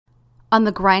On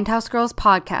the Grindhouse Girls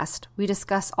podcast, we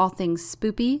discuss all things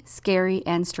spoopy, scary,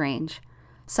 and strange.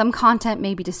 Some content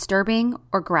may be disturbing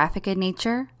or graphic in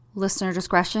nature. Listener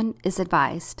discretion is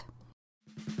advised.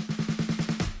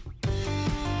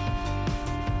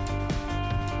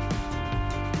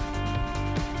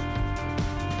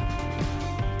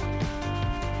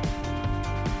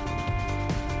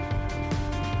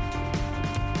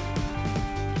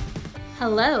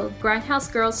 Hello,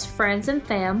 Grindhouse Girls friends and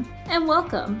fam, and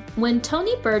welcome. When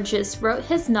Tony Burgess wrote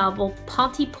his novel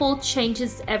Pontypool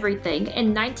Changes Everything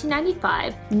in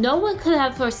 1995, no one could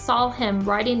have foresaw him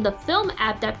writing the film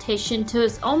adaptation to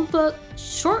his own book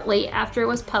shortly after it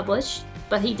was published,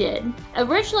 but he did.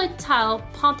 Originally titled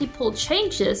Pontypool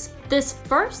Changes, this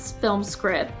first film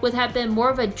script would have been more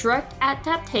of a direct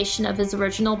adaptation of his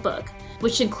original book,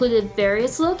 which included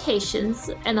various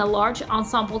locations and a large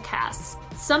ensemble cast.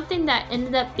 Something that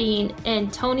ended up being,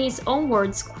 in Tony's own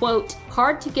words, quote,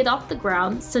 hard to get off the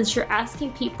ground since you're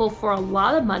asking people for a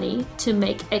lot of money to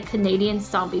make a Canadian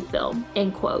zombie film,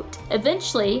 end quote.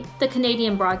 Eventually, the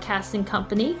Canadian Broadcasting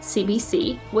Company,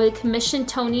 CBC, would commission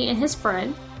Tony and his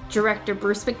friend, director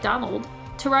Bruce McDonald,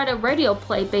 to write a radio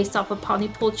play based off of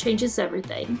Pontypool Changes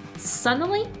Everything.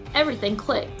 Suddenly, everything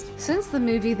clicked. Since the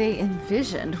movie they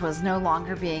envisioned was no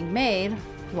longer being made,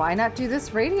 why not do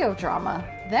this radio drama?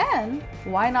 Then,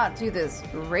 why not do this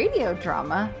radio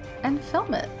drama and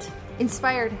film it?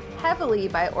 Inspired heavily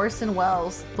by Orson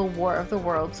Welles' The War of the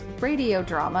Worlds radio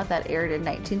drama that aired in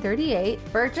 1938,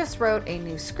 Burgess wrote a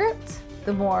new script,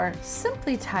 the more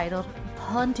simply titled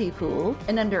Pontypool,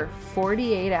 in under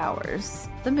 48 hours.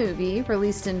 The movie,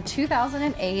 released in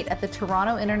 2008 at the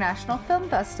Toronto International Film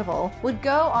Festival, would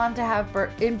go on to have,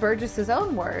 in Burgess's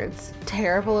own words,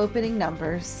 terrible opening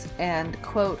numbers and,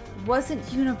 quote,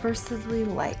 wasn't universally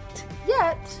liked,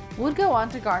 yet would go on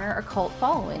to garner a cult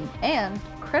following and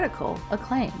critical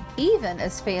acclaim. Even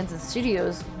as fans and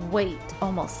studios wait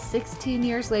almost 16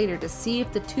 years later to see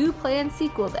if the two planned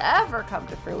sequels ever come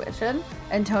to fruition,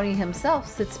 and Tony himself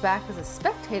sits back as a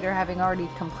spectator having already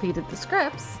completed the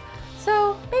scripts.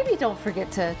 So maybe don't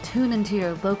forget to tune into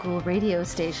your local radio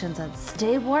stations and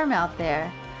stay warm out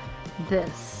there.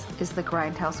 This is the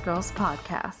Grindhouse Girls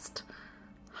podcast.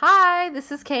 Hi,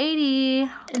 this is Katie.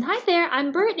 And hi there,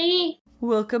 I'm Brittany.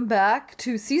 Welcome back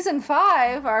to Season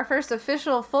 5, our first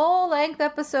official full-length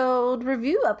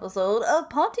review episode of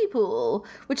Pontypool,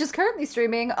 which is currently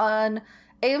streaming on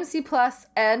AMC Plus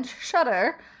and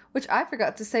Shudder, which I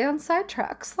forgot to say on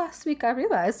Sidetracks. Last week I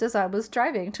realized as I was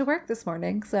driving to work this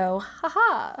morning, so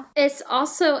haha. It's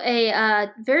also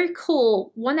a very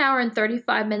cool 1 hour and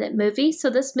 35 minute movie, so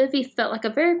this movie felt like a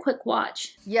very quick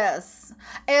watch. Yes,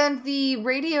 and the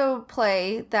radio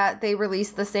play that they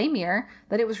released the same year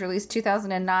that it was released,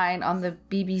 2009, on the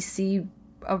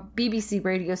BBC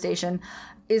radio station,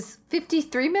 is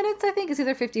 53 minutes, I think. It's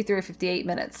either 53 or 58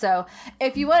 minutes. So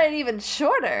if you want it even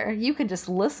shorter, you can just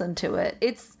listen to it.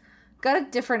 It's got a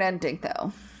different ending,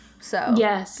 though. So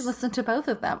yes, you can listen to both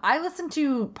of them. I listened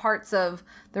to parts of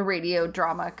the radio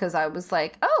drama because I was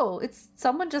like, oh, it's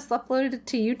someone just uploaded it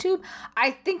to YouTube.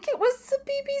 I think it was the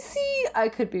BBC. I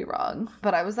could be wrong.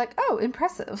 But I was like, oh,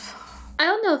 impressive. I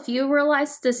don't know if you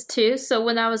realized this too, so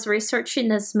when I was researching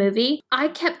this movie, I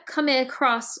kept coming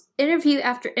across interview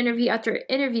after interview after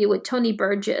interview with Tony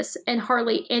Burgess and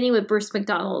hardly any with Bruce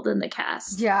McDonald in the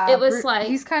cast. Yeah. It was like...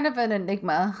 he's kind of an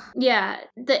enigma. Yeah.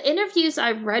 The interviews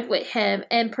I read with him,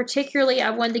 and particularly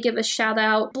I wanted to give a shout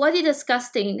out, Bloody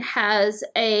Disgusting has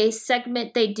a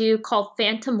segment they do called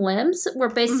Phantom Limbs, where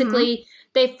basically...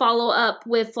 They follow up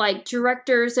with, like,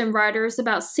 directors and writers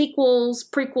about sequels,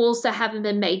 prequels that haven't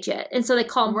been made yet. And so they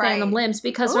call them Phantom Limbs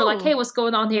because they're like, hey, what's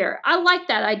going on here? I like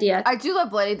that idea. I do love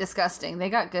Bloody Disgusting. They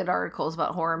got good articles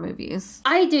about horror movies.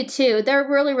 I do, too. They're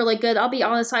really, really good. I'll be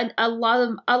honest, a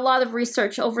lot of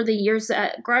research over the years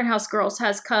at Grindhouse Girls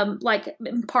has come, like,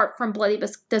 in part from Bloody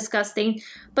Disgusting.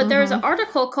 But there's an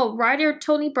article called Writer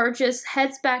Tony Burgess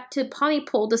Heads Back to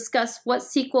Pontypool, discuss what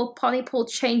sequel Pontypool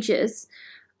changes.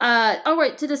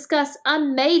 To discuss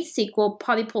unmade sequel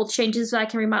Pontypool Changes so I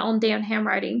can read my own damn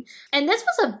handwriting. And this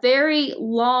was a very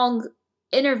long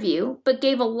interview, but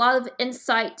gave a lot of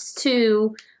insights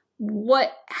to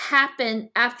what happened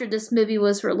after this movie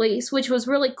was released, which was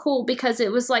really cool because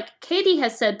it was like Katie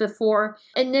has said before,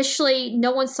 initially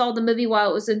no one saw the movie while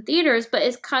it was in theaters, but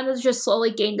it's kind of just slowly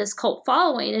gained this cult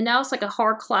following, and now it's like a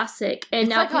horror classic, and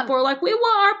now people are like, we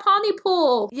want our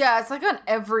Pontypool! Yeah, it's like on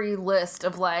every list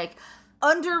of like,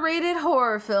 underrated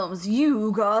horror films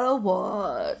you gotta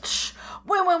watch.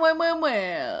 Wham, wham, wham, wham,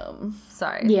 wham.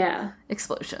 Sorry. Yeah.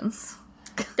 Explosions.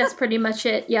 That's pretty much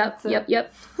it. Yep.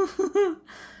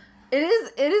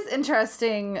 It is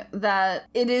interesting that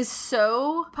it is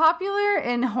so popular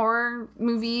in horror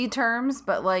movie terms,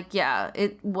 but like, yeah,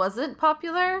 it wasn't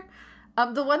popular.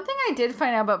 The one thing I did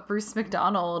find out about Bruce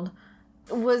McDonald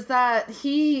was that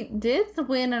he did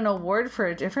win an award for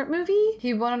a different movie.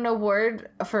 He won an award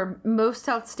for Most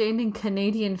Outstanding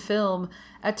Canadian Film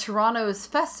at Toronto's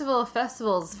Festival of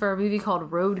Festivals for a movie called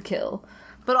Roadkill.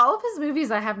 But all of his movies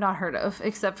I have not heard of,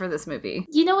 except for this movie.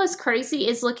 You know what's crazy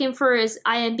is looking for his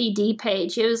IMDb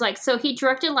page. It was like, so he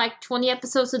directed like 20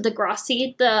 episodes of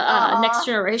Degrassi, the Next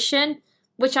Generation,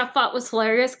 which I thought was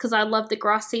hilarious because I loved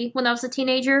Degrassi when I was a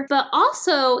teenager. But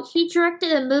also, he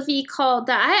directed a movie called,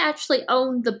 that I actually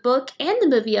own the book and the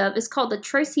movie of, is called The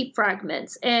Tracy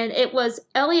Fragments. And it was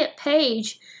Elliot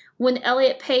Page, when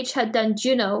Elliot Page had done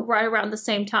Juno right around the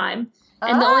same time.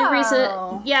 And the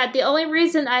only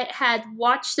reason I had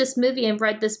watched this movie and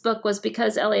read this book was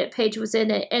because Elliot Page was in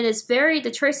it. And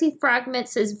the Tracy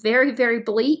Fragments is very, very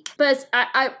bleak, but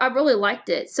I really liked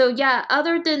it. So yeah,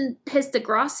 other than his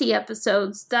Degrassi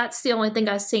episodes, that's the only thing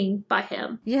I've seen by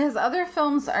him. Yeah, his other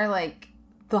films are like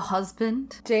The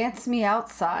Husband, Dance Me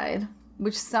Outside,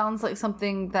 which sounds like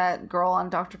something that girl on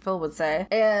Dr. Phil would say,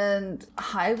 and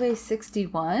Highway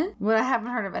 61, but I haven't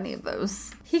heard of any of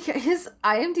those. His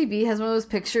IMDb has one of those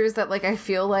pictures that, like, I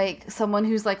feel like someone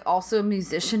who's, like, also a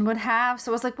musician would have,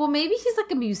 so I was like, well, maybe he's,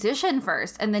 like, a musician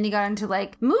first, and then he got into,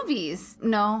 like, movies.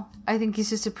 No, I think he's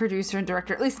just a producer and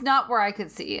director, at least not where I could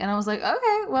see, and I was like,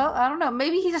 okay, well, I don't know,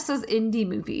 maybe he just does indie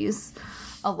movies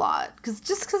a lot, because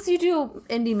just because you do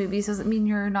indie movies doesn't mean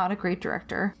you're not a great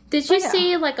director. Did you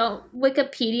see, like, on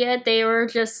Wikipedia, they were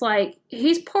just like,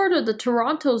 he's part of the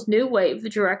Toronto's New Wave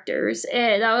directors,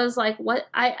 and I was like, what?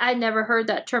 I never heard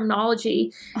that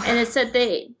terminology, and it said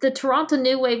the Toronto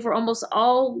New Wave were almost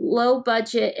all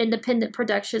low-budget independent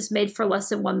productions made for less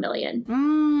than $1 million.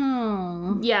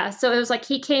 Yeah, so it was like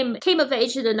he came of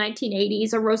age in the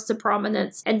 1980s, or rose to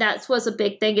prominence, and that was a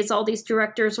big thing, is all these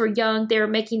directors were young, they were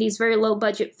making these very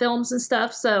low-budget films and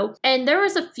stuff, so, and there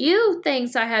was a few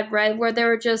things I had read where they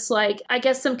were just like, I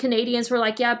guess some Canadians were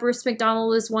like, yeah, Bruce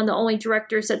McDonald is one of the only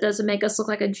directors that doesn't make us look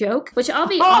like a joke, which I'll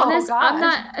be honest, God. I'm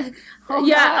not, God.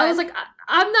 I was like,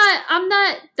 I'm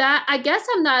not that, I guess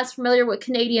I'm not as familiar with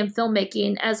Canadian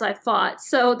filmmaking as I thought,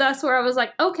 so that's where I was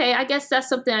like, okay, I guess that's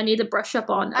something I need to brush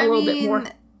up on a little bit more.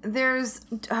 There's,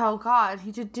 oh God,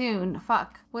 he did Dune,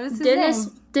 fuck, what is his name?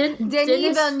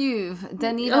 Denis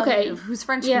Villeneuve, who's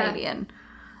French-Canadian.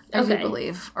 I do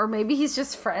believe. Or maybe he's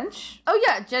just French. Oh,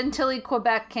 yeah. Gentilly,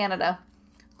 Quebec, Canada.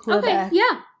 Okay,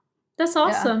 yeah. That's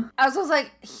awesome. Yeah. I was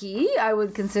like, I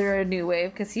would consider a new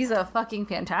wave because he's a fucking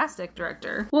fantastic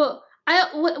director. Well,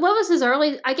 what was his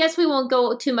early... I guess we won't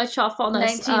go too much off on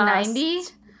this.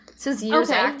 1990? Since years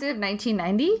active,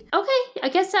 1990? Okay, I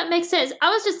guess that makes sense.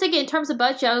 I was just thinking in terms of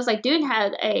budget, I was like, Dune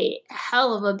had a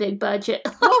hell of a big budget.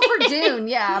 Well, for Dune,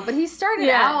 yeah. But he started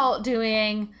out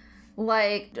doing...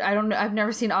 Like, I don't know, I've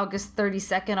never seen August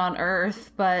 32nd on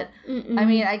Earth, but I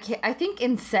mean, I think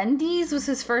Incendies was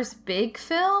his first big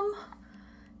film,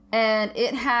 and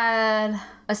it had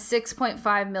a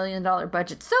 $6.5 million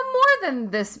budget. So more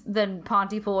than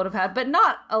Pontypool would have had, but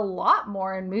not a lot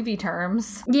more in movie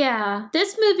terms. Yeah,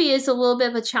 this movie is a little bit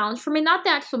of a challenge for me. Not the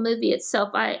actual movie itself.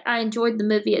 I enjoyed the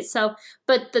movie itself,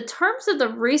 but the terms of the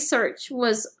research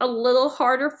was a little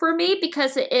harder for me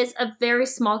because it is a very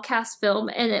small cast film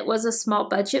and it was a small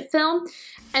budget film.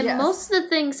 And most of the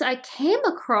things I came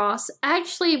across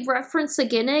actually reference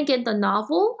again and again the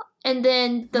novel. And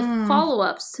then the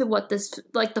follow-ups to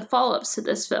the follow-ups to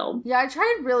this film. Yeah, I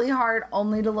tried really hard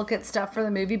only to look at stuff for the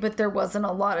movie, but there wasn't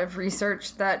a lot of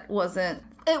research it wasn't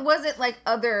like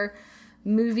other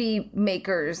movie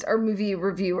makers or movie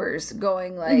reviewers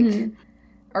going like,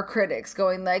 or critics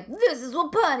going like, this is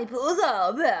what Pontypool is all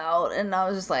about. And I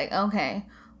was just like, okay,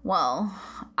 well,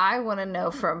 I want to know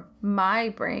from my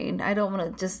brain. I don't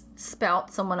want to just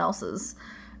spout someone else's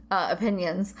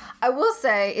opinions. I will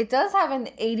say it does have an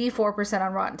 84%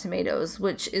 on Rotten Tomatoes,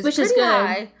 which is pretty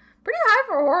high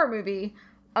for a horror movie.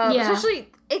 Especially,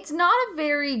 it's not a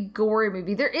very gory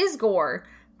movie. There is gore,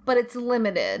 but it's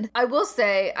limited. I will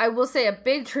say a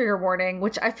big trigger warning,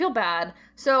 which I feel bad.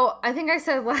 So I think I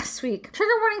said last week,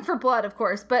 trigger warning for blood, of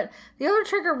course, but the other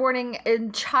trigger warning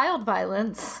in child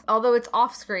violence, although it's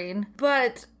off screen.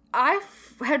 But I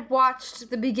had watched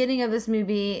the beginning of this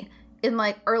movie in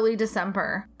like early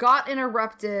December, got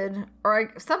interrupted,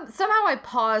 or somehow I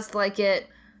paused like it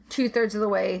 2/3 of the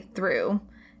way through,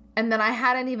 and then I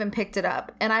hadn't even picked it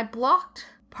up, and I blocked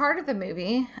part of the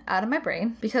movie out of my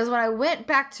brain because when I went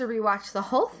back to rewatch the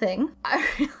whole thing, I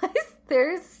realized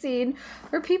there's a scene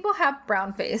where people have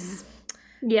brown face.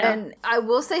 Yeah. And I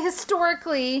will say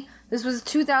historically, This was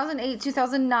 2008,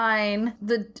 2009.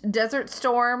 The Desert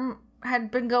Storm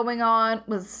had been going on,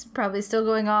 was probably still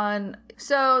going on.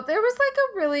 So there was like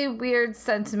a really weird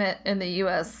sentiment in the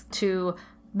U.S. to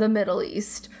the Middle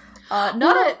East. And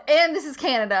this is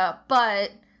Canada,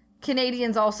 but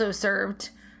Canadians also served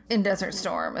in Desert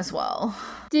Storm as well.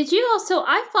 Did you also,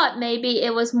 I thought maybe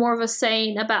it was more of a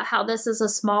saying about how this is a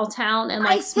small town and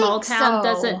like small town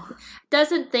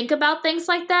doesn't think about things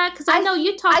like that. Because I know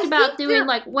you talked about doing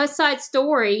like West Side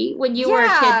Story when you were a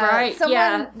kid, right?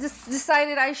 Someone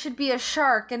decided I should be a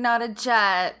shark and not a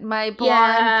jet. My blonde,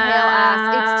 pale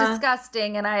ass. It's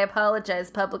disgusting, and I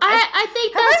apologize publicly. I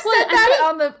think that's what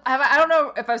I don't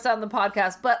know if I've said on the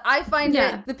podcast, but I find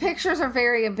it. The pictures are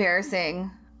very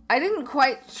embarrassing. I didn't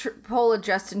quite pull a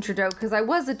Justin Trudeau because I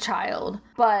was a child,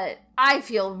 but I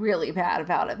feel really bad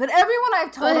about it. But everyone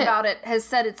I've told about it has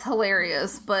said it's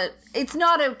hilarious, but it's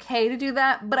not okay to do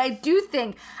that. But I do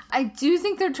think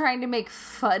they're trying to make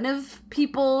fun of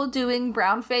people doing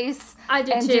brownface. I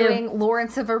do and too. Doing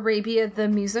Lawrence of Arabia the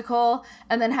musical,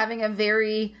 and then having a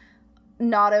very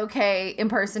not okay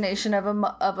impersonation of an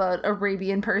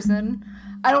Arabian person.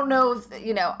 I don't know if,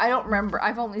 I don't remember.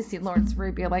 I've only seen Lawrence of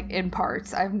Arabia, like, in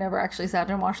parts. I've never actually sat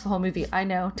down and watched the whole movie. I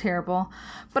know, terrible.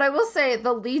 But I will say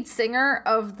the lead singer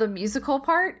of the musical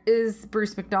part is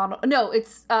Bruce McDonald. No,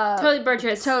 it's... Tony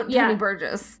Burgess. Tony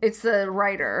Burgess. It's the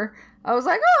writer. I was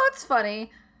like, oh, it's funny.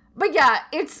 But yeah,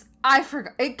 I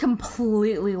forgot. It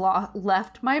completely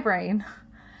left my brain.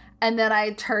 And then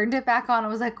I turned it back on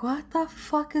and was like, what the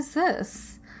fuck is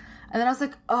this? And then I was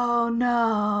like, oh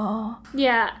no.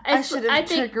 Yeah. I should have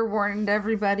trigger warned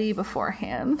everybody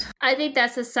beforehand. I think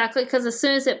that's exactly, because as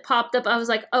soon as it popped up, I was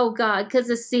like, oh god, because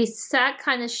it's the sad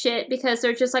kind of shit, because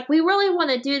they're just like, we really want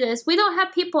to do this. We don't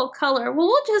have people of color. Well,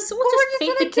 we'll just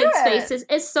paint the kids' faces.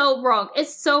 It's so wrong.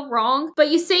 It's so wrong. But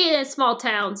you see it in small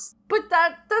towns. But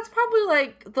that's probably,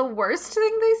 like, the worst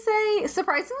thing they say.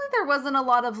 Surprisingly, there wasn't a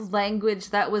lot of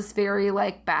language that was very,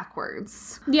 like,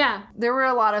 backwards. Yeah. There were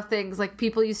a lot of things, like,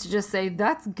 people used to just say,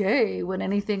 that's gay, when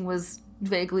anything was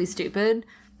vaguely stupid.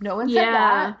 No one said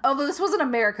that. Although this wasn't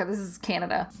America, this is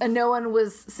Canada. And no one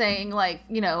was saying, like,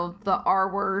 the R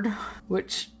word,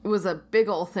 which was a big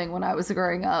old thing when I was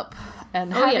growing up.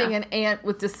 And having an aunt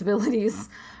with disabilities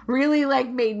really, like,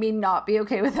 made me not be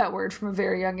okay with that word from a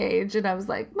very young age. And I was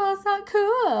like, well, it's not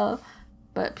cool.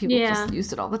 But people just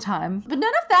used it all the time. But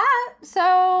none of that.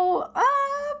 So,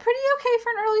 pretty okay for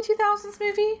an early 2000s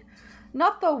movie.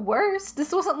 Not the worst.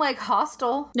 This wasn't, like,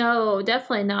 Hostel. No,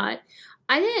 definitely not.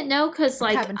 I didn't know because,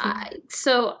 like,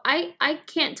 I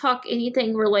can't talk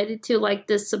anything related to, like,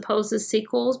 the supposed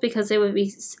sequels because it would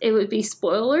be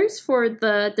spoilers for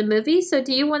the movie. So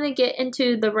do you want to get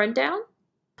into the rundown?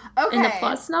 Okay. And the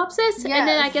plot synopsis? Yes. And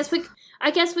then I guess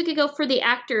we could go for the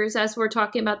actors as we're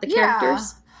talking about the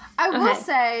characters. I will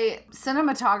say,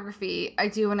 cinematography, I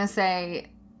do want to say,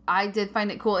 I did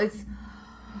find it cool.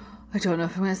 I don't know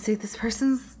if I'm going to say this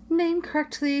person's name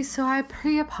correctly, so I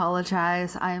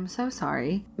pre-apologize. I am so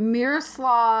sorry.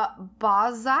 Miroslav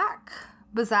Bazak,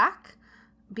 Bazak.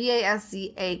 They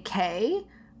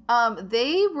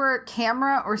were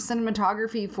camera or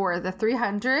cinematography for The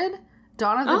 300,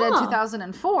 Dawn of the Dead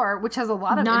 2004, which has a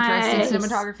lot of interesting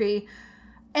cinematography.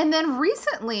 And then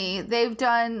recently, they've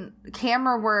done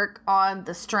camera work on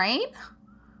The Strain,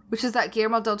 which is that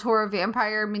Guillermo del Toro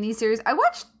vampire miniseries. I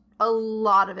watched a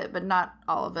lot of it, but not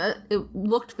all of it. It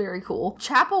looked very cool.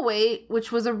 Chapel Wait,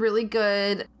 which was a really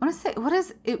good, I want to say,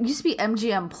 it used to be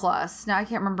MGM Plus. Now I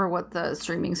can't remember what the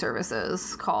streaming service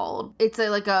is called. It's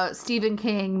like a Stephen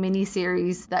King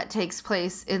miniseries that takes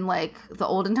place in, like, the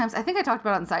olden times. I think I talked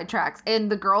about it on Sidetracks.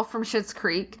 And the girl from Schitt's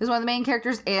Creek is one of the main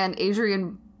characters, and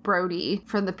Adrian Brody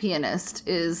from The Pianist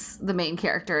is the main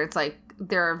character. It's like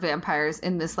there are vampires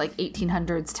in this, like,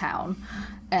 1800s town.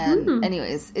 And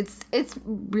anyways, it's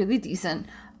really decent.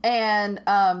 And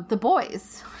The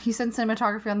Boys. He said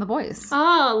cinematography on The Boys.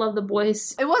 Oh, I love The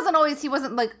Boys. He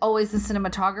wasn't like always the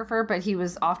cinematographer, but he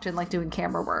was often, like, doing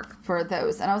camera work for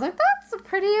those. And I was like, that's a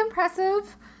pretty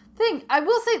impressive thing. I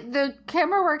will say the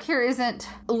camera work here isn't,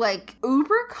 like,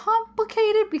 uber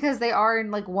complicated because they are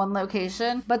in, like, one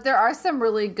location, but there are some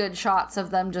really good shots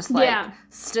of them just, like,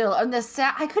 still. And the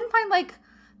sound, I couldn't find, like,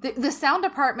 the sound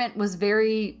department was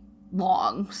very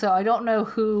long, so I don't know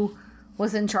who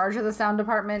was in charge of the sound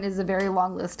department. Is a very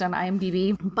long list on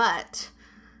IMDb, but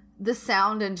the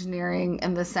sound engineering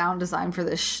and the sound design for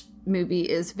this movie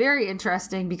is very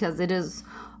interesting because it is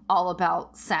all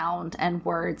about sound and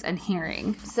words and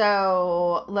hearing.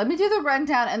 So let me do the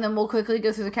rundown and then we'll quickly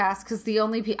go through the cast because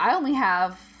I only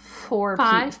have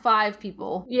five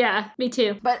people. Yeah, me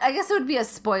too. But I guess it would be a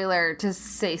spoiler to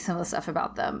say some of the stuff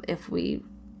about them if we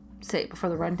say before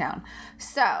the rundown.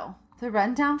 So, the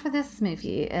rundown for this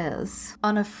movie is,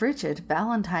 on a frigid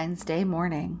Valentine's Day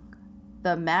morning,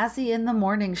 the Mazzy in the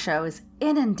Morning Show is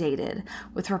inundated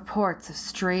with reports of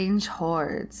strange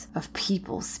hordes of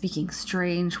people speaking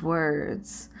strange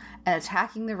words and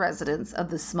attacking the residents of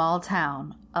the small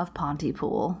town of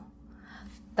Pontypool.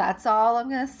 That's all I'm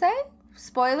going to say.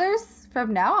 Spoilers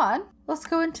from now on. Let's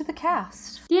go into the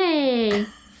cast. Yay!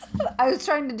 I was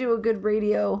trying to do a good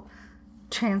radio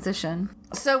transition.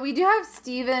 So we do have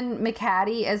Stephen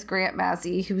McHattie as Grant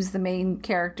Massey, who's the main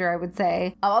character, I would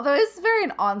say. Although it's very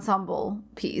an ensemble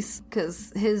piece,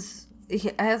 because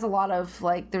he has a lot of,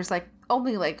 like, there's, like,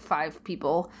 only, like, 5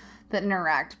 people that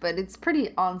interact, but it's pretty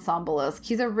ensemble-esque.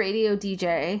 He's a radio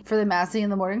DJ for the Massey in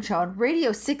the Morning Show on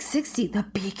Radio 660, The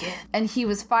Beacon. And he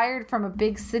was fired from a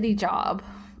big city job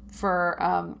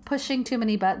for pushing too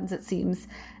many buttons, it seems.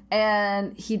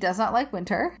 And he does not like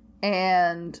winter.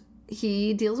 And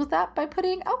he deals with that by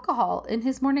putting alcohol in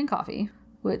his morning coffee,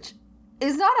 which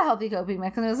is not a healthy coping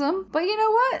mechanism. But you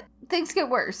know what? Things get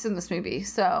worse in this movie.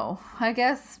 So I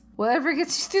guess whatever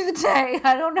gets you through the day,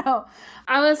 I don't know.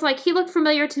 I was like, he looked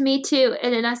familiar to me too.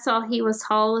 And then I saw he was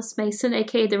Hollis Mason,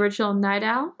 aka the original Night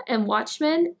Owl and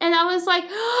Watchmen. And I was like,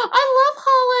 oh, I love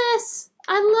Hollis.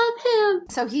 I love him.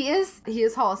 So he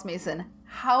is Hollis Mason.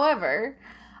 However,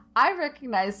 I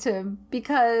recognized him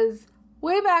because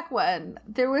way back when,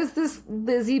 there was this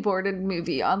Lizzie Borden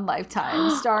movie on Lifetime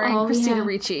starring Christina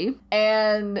Ricci.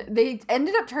 And they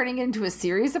ended up turning it into a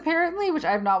series, apparently, which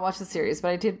I have not watched the series,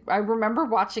 but I remember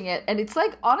watching it. And it's,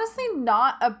 like, honestly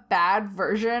not a bad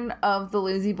version of the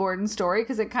Lizzie Borden story,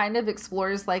 because it kind of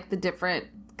explores, like, the different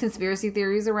conspiracy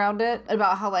theories around it.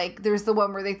 About how, like, there's the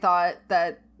one where they thought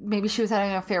that maybe she was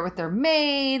having an affair with their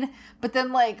maid, but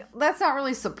then, like, that's not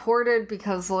really supported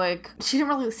because, like, she didn't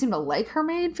really seem to like her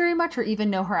maid very much or even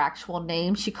know her actual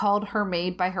name. She called her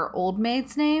maid by her old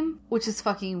maid's name, which is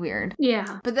fucking weird.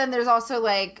 Yeah. But then there's also,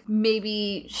 like,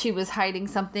 maybe she was hiding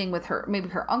something with her, maybe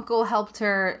her uncle helped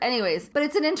her. Anyways, but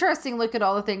it's an interesting look at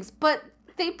all the things. But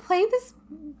they play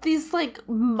these, like,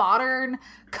 modern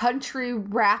country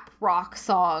rap rock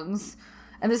songs.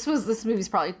 And this movie's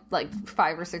probably like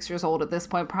 5 or 6 years old at this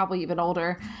point, probably even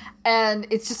older. And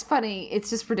it's just funny.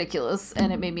 It's just ridiculous.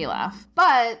 And it made me laugh.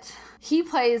 But he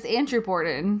plays Andrew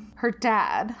Borden, her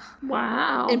dad.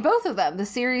 Wow. In both of them, the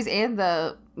series and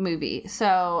the movie.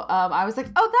 So I was like,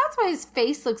 oh, that's why his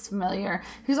face looks familiar.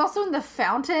 He was also in The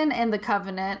Fountain and The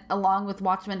Covenant, along with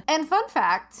Watchmen. And fun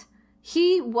fact,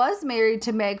 he was married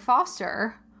to Meg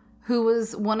Foster, who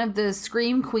was one of the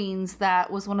Scream Queens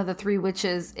that was one of the 3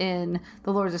 witches in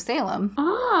The Lords of Salem.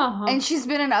 Oh. And she's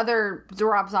been in other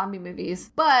Rob Zombie movies.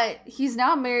 But he's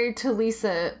now married to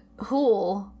Lisa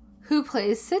Houle, who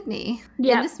plays Sydney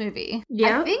in this movie.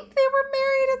 Yeah. I think they were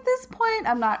married at this point.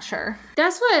 I'm not sure.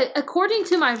 That's what, according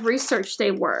to my research,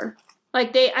 they were.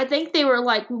 Like, I think they were,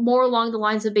 like, more along the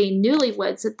lines of being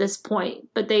newlyweds at this point.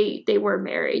 But they were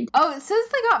married. Oh, it says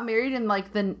they got married in,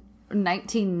 like, the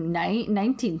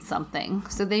 19 something,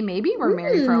 so they maybe were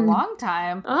married for a long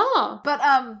time. But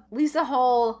Lisa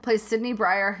Hull plays Sydney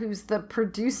Breyer, who's the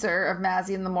producer of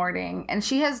Mazzy in the Morning, and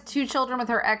she has 2 children with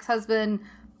her ex-husband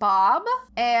Bob,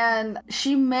 and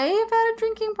she may have had a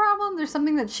drinking problem. There's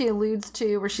something that she alludes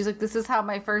to where she's like, this is how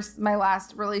my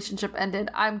last relationship ended.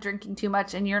 I'm drinking too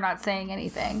much and you're not saying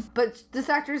anything. But this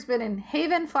actor's been in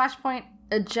Haven, Flashpoint,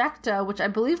 Ejecta, which I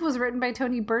believe was written by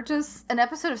Tony Burgess, an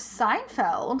episode of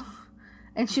Seinfeld.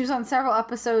 And she was on several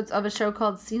episodes of a show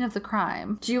called Scene of the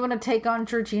Crime. Do you want to take on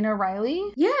Georgina Riley?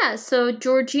 Yeah, so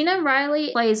Georgina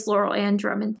Riley plays Laurel Ann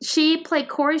Drummond. She played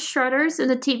Corey Struthers in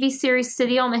the TV series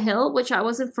City on the Hill, which I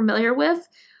wasn't familiar with.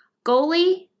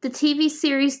 Goalie, the TV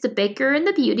series The Baker and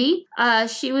the Beauty.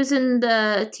 She was in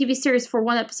the TV series for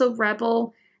 1 episode,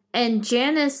 Rebel. And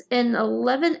Janice in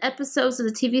 11 episodes of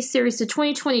the TV series, the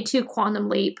 2022 Quantum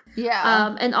Leap.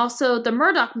 Yeah. And also the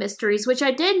Murdoch Mysteries, which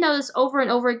I did notice over and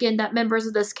over again that members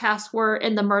of this cast were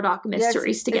in the Murdoch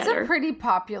Mysteries together. It's a pretty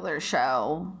popular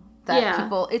show that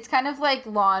people... It's kind of like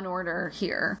Law and Order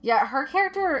here. Yeah, her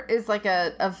character is like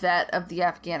a vet of the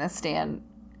Afghanistan.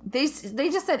 They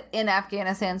just said in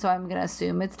Afghanistan, so I'm going to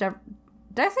assume it's...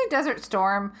 Did I say Desert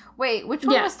Storm? Wait, which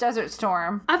one was Desert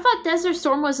Storm? I thought Desert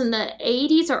Storm was in the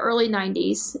 80s or early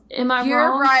 90s. Am I wrong?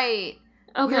 You're right.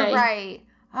 Okay. You're right.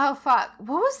 Oh, fuck.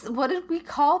 What did we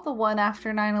call the one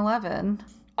after 9/11?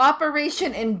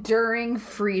 Operation Enduring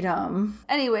Freedom.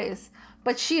 Anyways,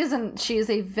 but she is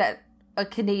a vet, a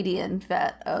Canadian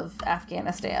vet of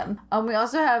Afghanistan. We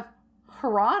also have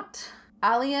Harant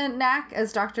Alianak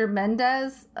as Dr.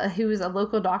 Mendez, who is a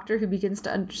local doctor who begins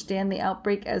to understand the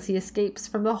outbreak as he escapes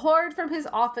from the horde from his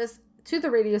office to the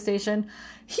radio station.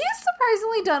 He's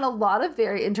surprisingly done a lot of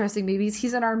very interesting movies.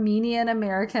 He's an Armenian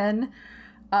American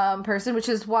person, which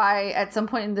is why at some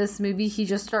point in this movie he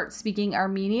just starts speaking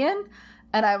Armenian.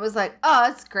 And I was like, oh,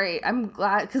 that's great. I'm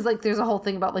glad, because like there's a whole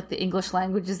thing about like the English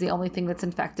language is the only thing that's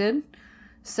infected.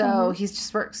 So he's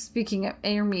just speaking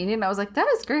Armenian. I was like, that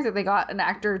is great that they got an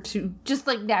actor to just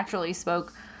like naturally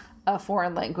spoke a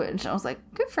foreign language. I was like,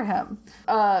 good for him.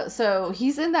 So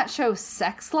he's in that show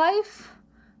Sex Life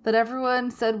that everyone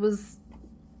said was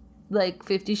like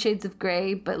 50 Shades of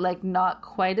Grey, but like not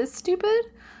quite as stupid.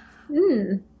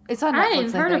 It's on Netflix. I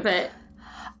ain't heard of it.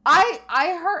 I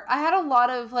had a lot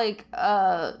of like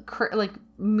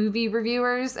movie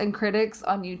reviewers and critics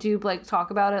on YouTube like talk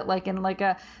about it like in like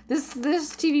a this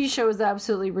TV show is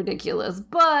absolutely ridiculous,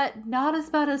 but not as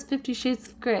bad as 50 Shades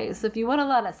of Grey. So if you want a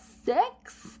lot of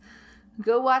sex,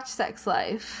 go watch Sex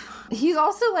Life. He's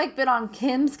also like been on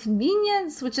Kim's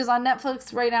Convenience, which is on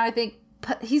Netflix right now. I think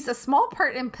he's a small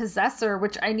part in Possessor,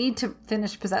 which I need to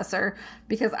finish Possessor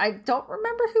because I don't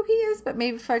remember who he is, but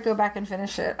maybe if I go back and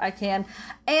finish it, I can.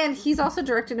 And he's also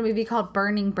directed a movie called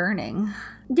Burning.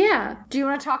 Yeah. Do you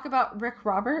want to talk about Rick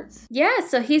Roberts? Yeah,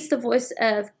 so he's the voice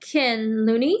of Ken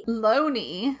Looney.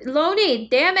 Loney,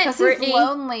 damn it,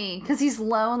 Brittany. Because he's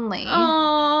lonely.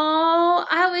 Oh,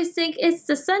 I always think it's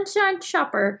the Sunshine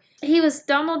Chopper. He was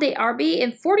Donald the Arby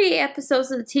in 48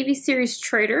 episodes of the TV series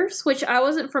Traitors, which I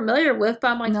wasn't familiar with,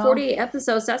 but I'm like, 48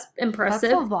 episodes, that's impressive.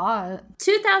 That's a lot.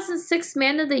 2006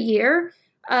 Man of the Year.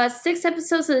 6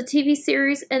 episodes of the TV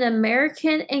series An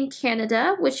American in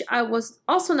Canada, which I was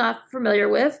also not familiar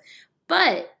with.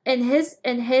 But in his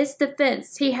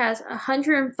defense, he has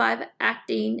 105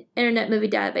 acting Internet Movie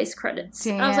Database credits.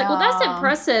 Damn. I was like, well, that's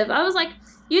impressive. I was like,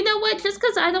 you know what? Just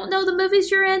because I don't know the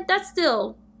movies you're in, that's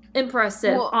still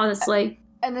impressive, honestly.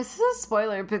 And this is a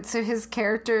spoiler, but so his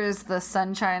character is the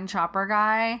Sunshine Chopper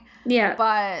guy. Yeah.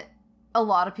 But a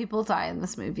lot of people die in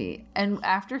this movie. And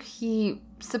after he...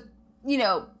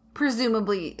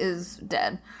 presumably is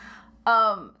dead.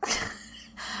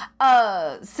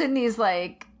 Sydney's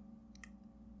like,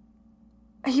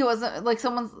 he wasn't, like,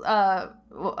 someone's,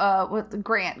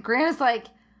 Grant is like,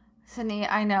 Sydney,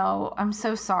 I know, I'm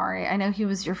so sorry. I know he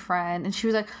was your friend. And she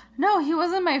was like, no, he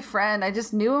wasn't my friend. I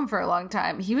just knew him for a long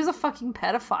time. He was a fucking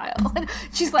pedophile. And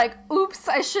she's like, oops,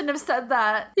 I shouldn't have said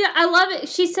that. Yeah, I love it.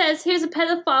 She says, here's a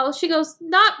pedophile. She goes,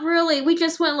 not really. We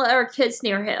just wouldn't let our kids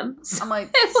near him. I'm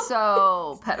like,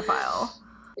 so pedophile.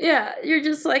 Yeah, you're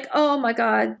just like, oh my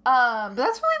God. But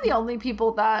that's really the only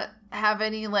people that have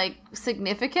any, like,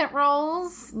 significant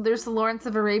roles. There's the Lawrence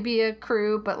of Arabia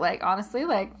crew, but, like, honestly,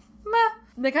 like, meh.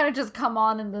 They kind of just come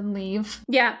on and then leave.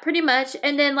 Yeah, pretty much.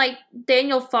 And then, like,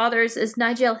 Daniel Fathers is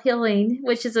Nigel Hilling,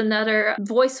 which is another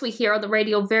voice we hear on the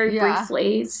radio very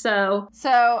briefly. So,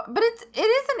 but it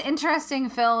is an interesting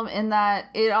film in that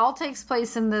it all takes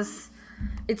place in this...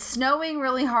 It's snowing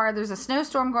really hard. There's a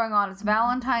snowstorm going on. It's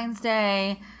Valentine's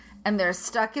Day. And they're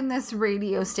stuck in this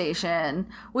radio station,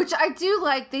 which I do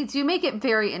like. They do make it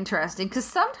very interesting. Because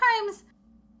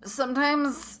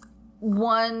sometimes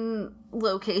one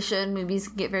location movies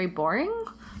can get very boring,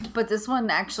 but this one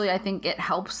actually I think it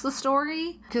helps the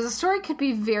story because the story could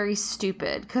be very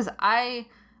stupid. Because I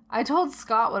told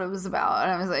Scott what it was about,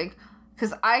 and I was like,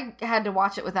 because I had to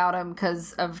watch it without him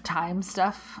because of time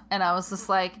stuff, and I was just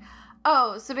like,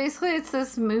 oh, so basically it's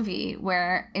this movie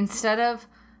where instead of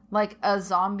like a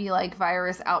zombie like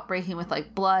virus outbreaking with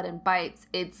like blood and bites,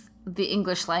 it's the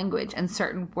English language and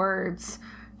certain words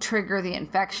trigger the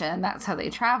infection. That's how they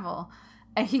travel.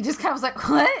 And he just kind of was like,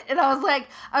 what? And I was like,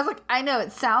 I know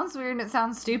it sounds weird and it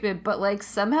sounds stupid, but like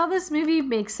somehow this movie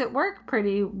makes it work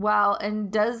pretty well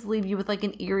and does leave you with like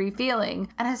an eerie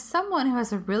feeling. And as someone who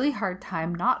has a really hard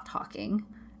time not talking,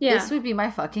 this would be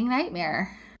my fucking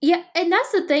nightmare. Yeah, and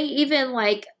that's the thing, even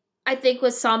like, I think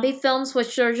with zombie films,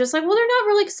 which are just like, well, they're not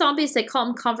really zombies. They call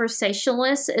them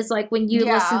conversationalists. It's like when you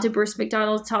listen to Bruce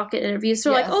McDonald talk in interviews,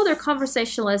 they're like, oh, they're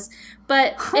conversationalists.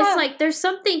 But it's like there's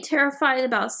something terrifying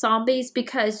about zombies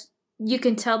because you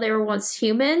can tell they were once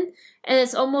human. And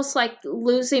it's almost like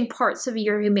losing parts of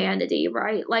your humanity,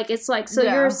 right? Like, it's like, so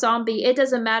you're a zombie. It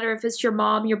doesn't matter if it's your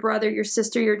mom, your brother, your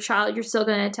sister, your child, you're still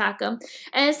going to attack them.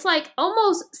 And it's like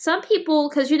almost some people,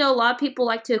 because, you know, a lot of people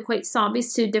like to equate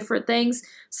zombies to different things.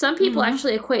 Some people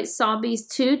actually equate zombies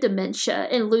to dementia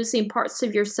and losing parts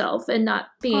of yourself and not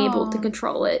being able to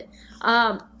control it.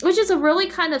 Which is a really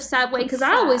kind of sad way, because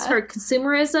I always heard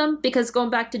consumerism, because going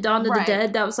back to Dawn of the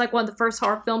Dead, that was like one of the first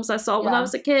horror films I saw when I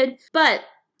was a kid. But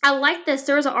I like this.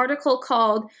 There was an article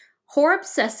called Horror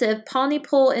Obsessive,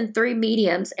 Pontypool, and 3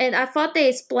 Mediums. And I thought they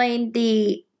explained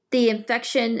the the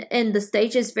infection in the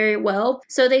stages very well.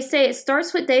 So they say it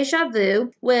starts with deja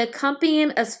vu, with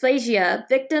accompanying aphasia.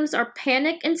 Victims are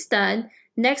panicked and stunned.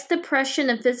 Next, depression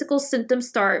and physical symptoms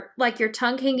start, like your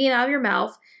tongue hanging out of your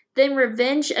mouth. Then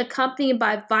revenge accompanied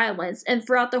by violence. And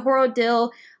throughout the horror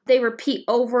ordeal, they repeat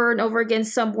over and over again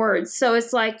some words. So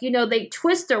it's like, they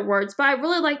twist their words. But I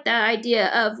really like that idea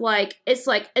of it's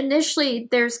like initially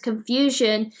there's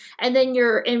confusion and then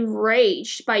you're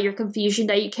enraged by your confusion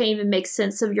that you can't even make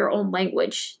sense of your own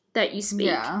language that you speak.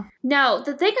 Yeah. Now,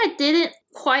 the thing I didn't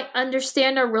quite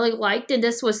understand or really liked, and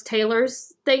this was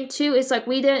Taylor's thing too, is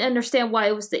we didn't understand why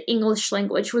it was the English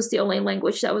language was the only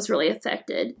language that was really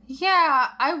affected. Yeah,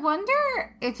 I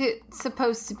wonder if it's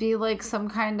supposed to be some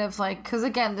kind of because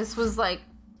again, this was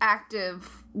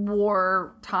active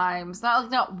war times,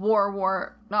 not war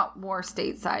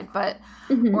stateside, but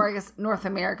or I guess North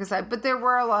America side, but there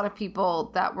were a lot of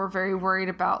people that were very worried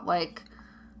about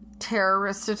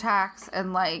terrorist attacks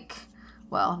and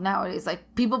well, nowadays,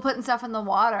 people putting stuff in the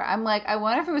water. I'm I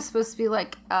wonder if it was supposed to be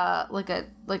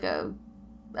a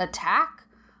attack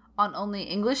on only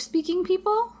English-speaking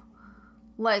people?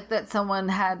 That someone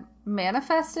had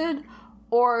manifested?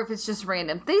 Or if it's just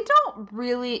random. They don't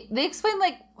really... They explain,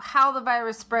 how the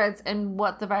virus spreads and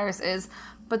what the virus is,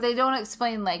 but they don't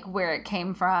explain, where it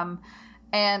came from.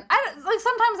 And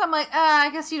sometimes I'm I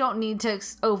guess you don't need to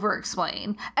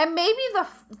over-explain. And maybe the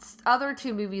other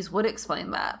two movies would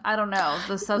explain that. I don't know.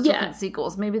 The subsequent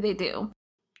sequels, maybe they do.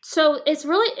 So it's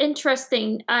really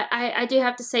interesting. I do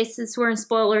have to say, since we're in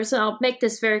spoilers, and I'll make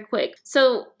this very quick.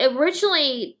 So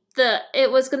originally,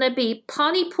 it was going to be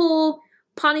Pontypool.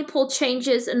 Pontypool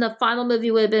changes, and the final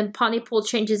movie would have been Pontypool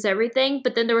changes everything.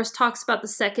 But then there was talks about the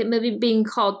second movie being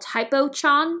called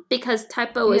Typo-chan, because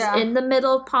Typo is in the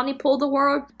middle of Pontypool, the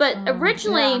world. But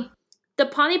originally, the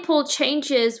Pontypool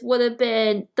changes would have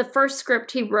been the first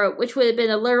script he wrote, which would have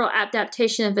been a literal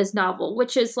adaptation of his novel,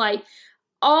 which is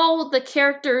all the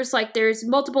characters, there's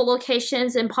multiple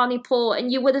locations in Pontypool,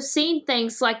 and you would have seen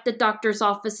things like the doctor's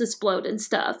office explode and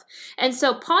stuff. And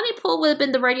so Pontypool would have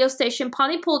been the radio station.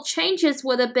 Pontypool Changes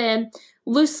would have been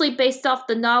loosely based off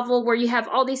the novel, where you have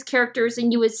all these characters,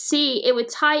 and you would see, it would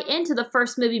tie into the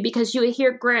first movie because you would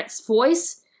hear Grant's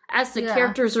voice as the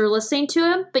characters are listening to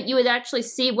him, but you would actually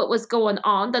see what was going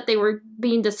on that they were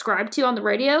being described to on the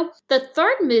radio. The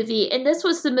third movie, and this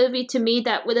was the movie to me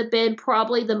that would have been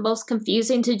probably the most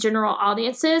confusing to general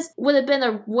audiences, would have been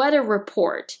a weather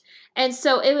report. And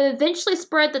so it would eventually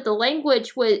spread that the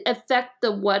language would affect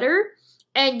the weather,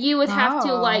 and you would have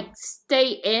to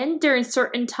stay in during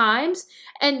certain times,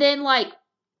 and then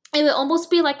it would almost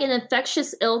be an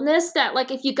infectious illness that,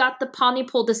 if you got the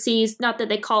Pontypool disease, not that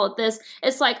they call it this,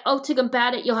 it's to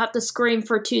combat it, you'll have to scream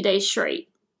for 2 days straight.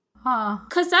 Huh.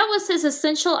 Because that was his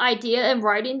essential idea in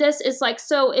writing this, is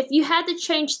so if you had to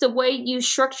change the way you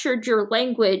structured your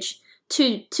language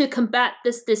to combat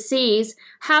this disease,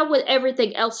 how would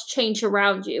everything else change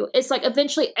around you? It's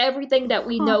eventually everything that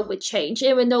we know would change.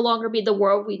 It would no longer be the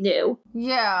world we knew.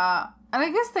 Yeah. And I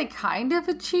guess they kind of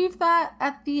achieved that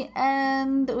at the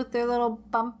end with their little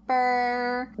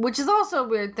bumper, which is also a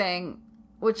weird thing,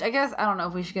 which I guess, I don't know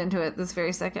if we should get into it this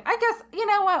very second. I guess, you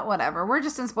know what, whatever. We're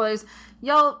just in spoilers.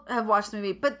 Y'all have watched the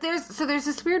movie, but there's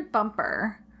this weird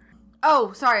bumper.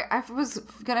 Oh, sorry, I was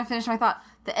going to finish my thought.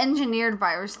 The engineered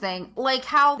virus thing,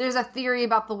 how there's a theory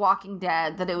about The Walking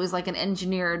Dead that it was an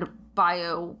engineered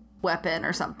bio weapon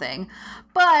or something.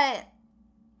 But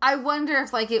I wonder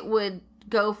if it would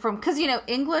go from, because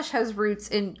English has roots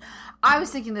in, I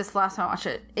was thinking this last time I watched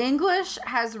it, English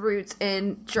has roots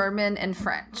in German and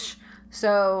French.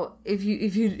 So if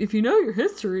you know your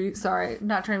history, sorry,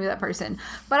 not trying to be that person,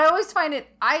 but I always find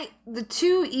the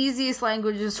two easiest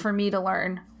languages for me to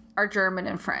learn are German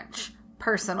and French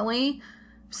personally.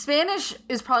 Spanish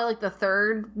is probably the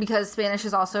third, because Spanish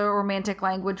is also a romantic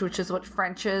language, which is what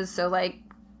French is. So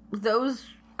those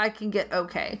I can get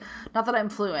okay, not that I'm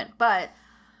fluent, but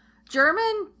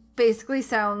German basically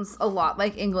sounds a lot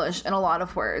like English in a lot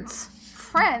of words.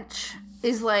 French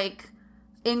is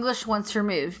English once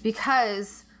removed,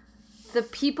 because the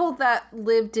people that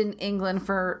lived in England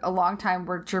for a long time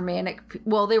were Germanic.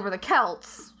 Well, they were the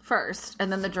Celts first, and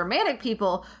then the Germanic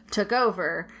people took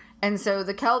over. And so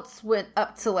the Celts went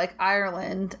up to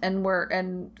Ireland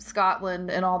and Scotland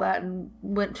and all that, and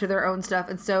went to their own stuff.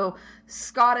 And so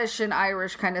Scottish and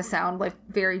Irish kind of sound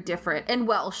very different, and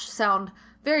Welsh sound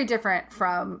very different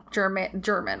from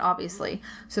German, obviously.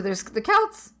 So there's the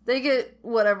Celts, they get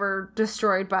whatever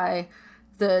destroyed by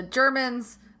the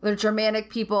Germans, the Germanic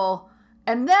people,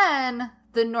 and then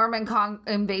the Norman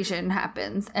invasion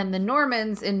happens, and the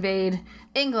Normans invade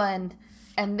England,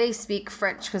 and they speak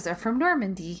French because they're from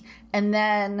Normandy. And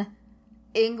then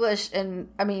Germanic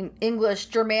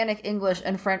English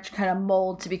and French kind of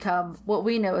mold to become what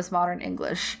we know as modern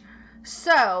English.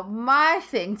 So, my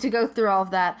thing to go through all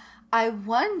of that, I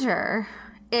wonder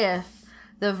if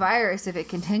the virus, if it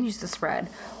continues to spread,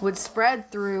 would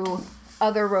spread through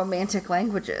other Romantic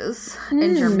languages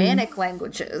and Germanic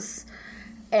languages.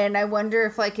 And I wonder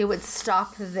if, like, it would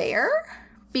stop there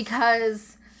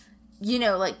because, you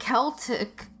know, like,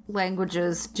 Celtic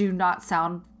languages do not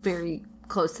sound very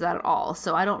close to that at all.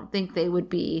 So I don't think they would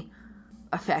be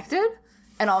affected.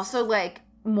 And also, like,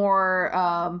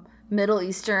 more Middle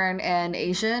Eastern and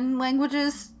Asian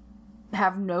languages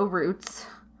have no roots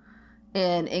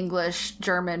in English,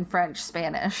 German, French,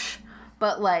 Spanish.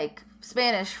 But, like,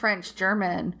 Spanish, French,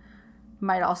 German,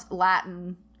 might also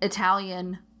Latin,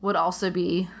 Italian would also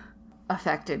be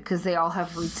affected because they all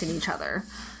have roots in each other.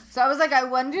 So I was like, I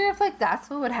wonder if, like, that's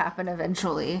what would happen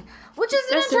eventually. Which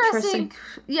is an interesting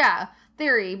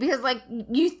theory. Because, like,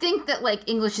 you think that, like,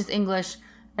 English is English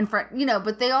and French, you know,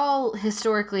 but they all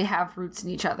historically have roots in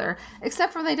each other.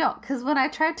 Except for they don't. Because when I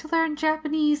tried to learn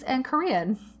Japanese and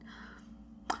Korean,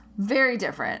 very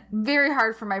different. Very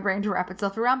hard for my brain to wrap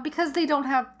itself around because they don't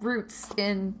have roots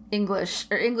in English.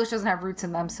 Or English doesn't have roots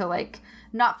in them. So, like,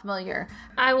 not familiar.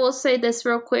 I will say this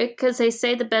real quick because they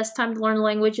say the best time to learn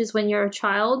language is when you're a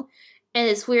child. And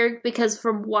it's weird because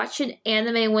from watching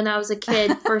anime when I was a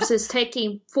kid versus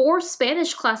taking 4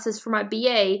 Spanish classes for my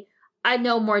BA, I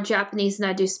know more Japanese than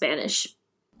I do Spanish.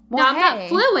 Well, now, I'm not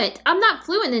fluent. I'm not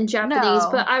fluent in Japanese,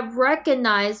 but I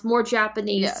recognize more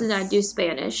Japanese than I do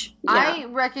Spanish. Yeah. I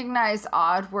recognize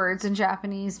odd words in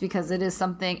Japanese because it is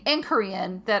something in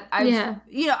Korean that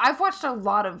I've watched a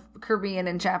lot of Korean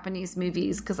and Japanese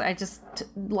movies because I just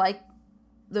like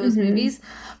those movies.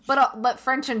 But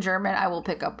French and German, I will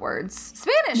pick up words.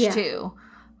 Spanish too.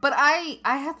 But I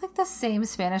had, like, the same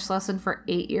Spanish lesson for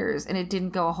 8 years, and it didn't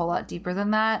go a whole lot deeper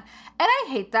than that. And I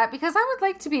hate that because I would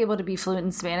like to be able to be fluent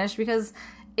in Spanish because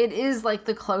it is, like,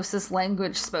 the closest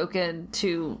language spoken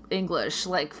to English,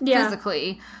 like,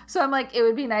 physically. So I'm like, it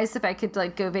would be nice if I could,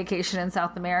 like, go vacation in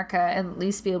South America and at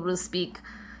least be able to speak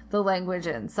the language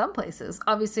in some places.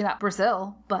 Obviously not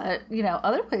Brazil, but, you know,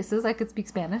 other places I could speak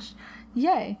Spanish.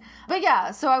 Yay. But yeah,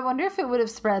 so I wonder if it would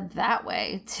have spread that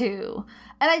way, too.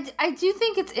 And I do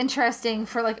think it's interesting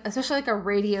for, like, especially, like, a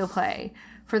radio play,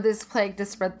 for this plague to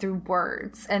spread through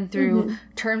words and through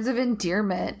terms of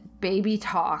endearment. Baby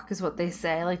talk is what they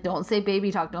say. Like, don't say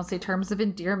baby talk. Don't say terms of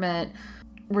endearment.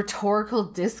 Rhetorical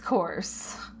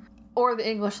discourse. Or the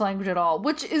English language at all.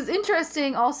 Which is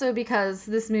interesting also because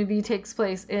this movie takes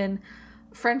place in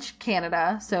French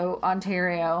Canada, so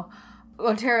Ontario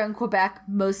and Quebec,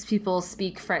 most people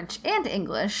speak French and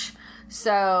English.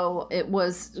 So it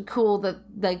was cool that,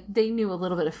 like, they knew a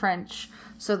little bit of French,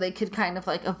 so they could kind of,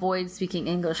 like, avoid speaking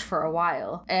English for a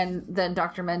while. And then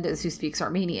Dr. Mendes, who speaks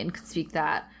Armenian, could speak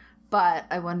that. But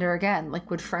I wonder again, like,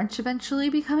 would French eventually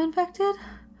become infected?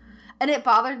 And it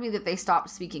bothered me that they stopped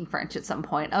speaking French at some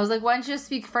point. I was like, why don't you just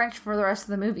speak French for the rest of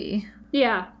the movie?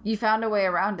 Yeah. You found a way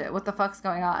around it. What the fuck's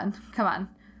going on? Come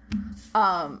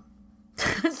on.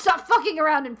 Stop fucking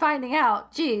around and finding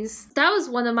out. Jeez. That was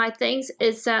one of my things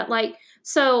is that, like,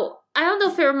 so I don't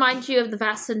know if it reminds you of The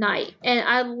Vast Night, and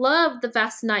I love The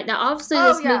Vast Night. Now, obviously,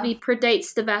 this movie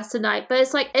predates The Vast Night, but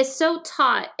it's, like, it's so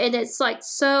taut, and it's, like,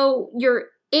 so you're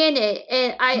in it,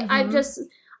 and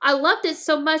I loved it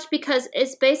so much because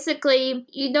it's basically,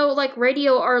 you know, like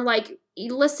radio or, like,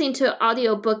 listening to an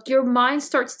audiobook, your mind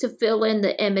starts to fill in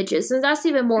the images, and that's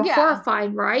even more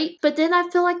horrifying, right? But then I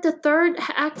feel like the third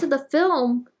act of the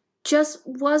film just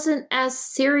wasn't as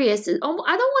serious. I don't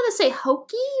want to say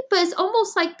hokey, but it's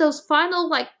almost like those final,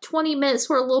 like, 20 minutes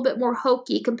were a little bit more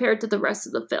hokey compared to the rest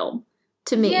of the film,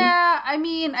 to me. Yeah, I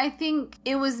mean, I think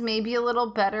it was maybe a little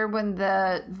better when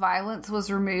the violence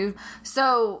was removed.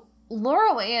 So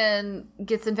Laurel Ann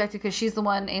gets infected because she's the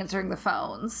one answering the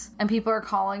phones. And people are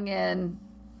calling in,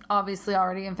 obviously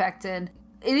already infected.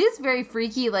 It is very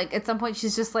freaky. Like, at some point,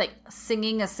 she's just, like,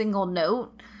 singing a single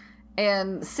note.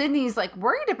 And Sydney's, like,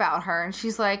 worried about her. And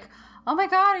she's like, oh my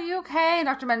God, are you okay? And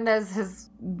Dr. Mendez has,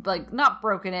 like, not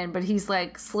broken in, but he's,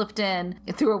 like, slipped in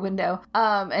through a window.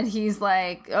 And he's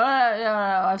like, oh,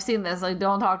 no, I've seen this. Like,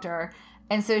 don't talk to her.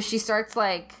 And so she starts,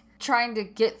 like, trying to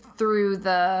get through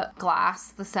the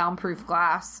glass, the soundproof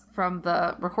glass from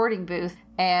the recording booth,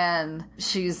 and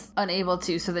she's unable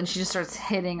to. So then she just starts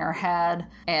hitting her head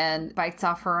and bites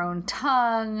off her own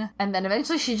tongue. And then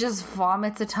eventually she just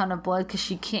vomits a ton of blood because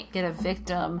she can't get a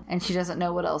victim and she doesn't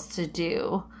know what else to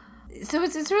do. So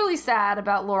it's really sad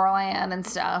about Laurel Ann and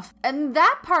stuff. And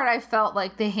that part I felt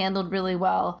like they handled really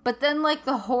well. But then, like,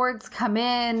 the hordes come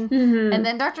in, and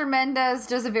then Dr. Mendez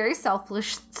does a very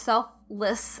selfless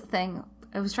thing.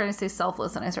 I was trying to say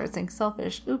selfless, and I started saying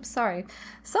selfish. Oops, sorry.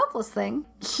 Selfless thing.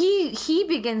 He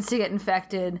begins to get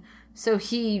infected, so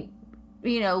he,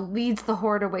 leads the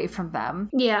horde away from them.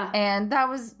 Yeah. And that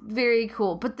was very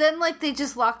cool. But then, like, they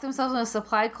just lock themselves in a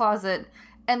supply closet,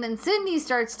 and then Sydney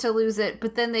starts to lose it,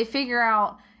 but then they figure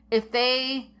out if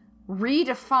they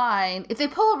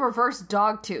pull a reverse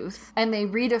dogtooth and they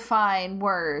redefine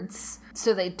words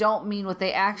so they don't mean what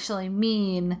they actually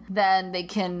mean, then they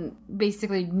can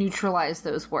basically neutralize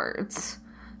those words.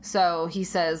 So he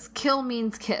says, kill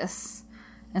means kiss.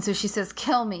 And so she says,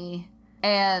 kill me.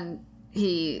 And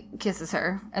he kisses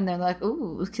her. And they're like,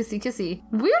 ooh, kissy, kissy.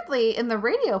 Weirdly, in the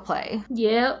radio play,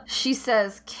 she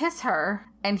says, kiss her.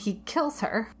 And he kills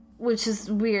her, which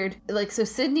is weird. Like, so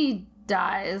Sydney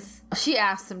dies. She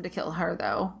asks him to kill her,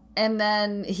 though. And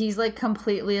then he's, like,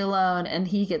 completely alone, and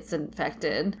he gets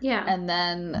infected. Yeah. And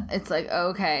then it's like,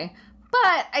 okay.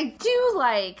 But I do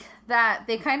like that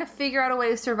they kind of figure out a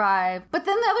way to survive. But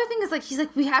then the other thing is, like, he's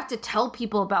like, we have to tell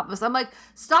people about this. I'm like,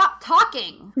 stop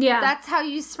talking. Yeah. That's how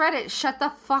you spread it. Shut the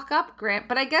fuck up, Grant.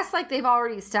 But I guess, like, they've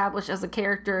already established as a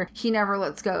character, he never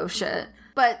lets go of shit.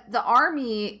 But the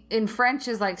army in French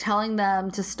is, like, telling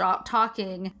them to stop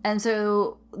talking. And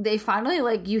so they finally,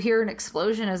 like, you hear an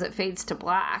explosion as it fades to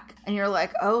black. And you're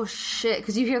like, oh, shit.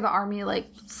 Because you hear the army, like,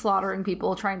 slaughtering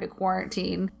people, trying to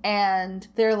quarantine. And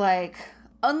they're like,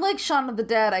 unlike Shaun of the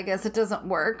Dead, I guess it doesn't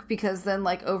work. Because then,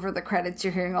 like, over the credits,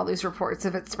 you're hearing all these reports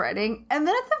of it spreading. And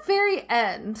then at the very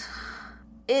end,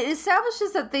 it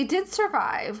establishes that they did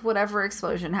survive whatever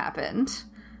explosion happened.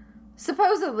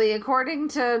 Supposedly, according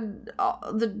to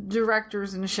the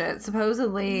directors and shit,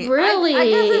 supposedly. Really?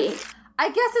 I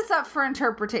guess it's up for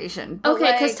interpretation.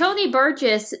 Okay, because Tony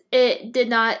Burgess, it did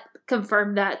not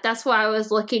confirm that. That's why I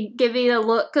was giving it a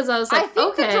look, because I was like, I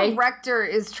think the director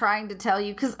is trying to tell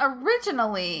you, because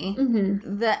originally,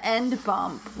 the end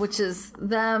bump, which is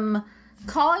them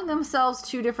calling themselves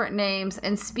two different names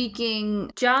and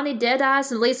speaking Johnny Deadeyes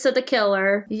and Lisa the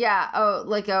Killer. Yeah,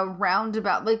 like a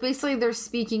roundabout. Like, basically they're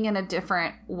speaking in a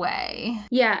different way.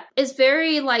 Yeah, it's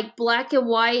very, like, black and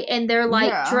white, and they're,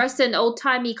 like, dressed in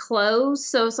old-timey clothes,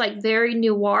 so it's, like, very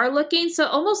noir looking, so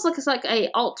it almost looks like a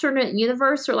alternate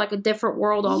universe or, like, a different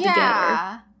world altogether.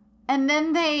 Yeah. And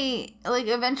then they, like,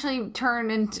 eventually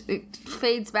it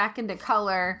fades back into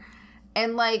color.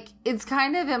 And, like, it's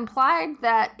kind of implied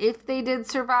that if they did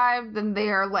survive, then they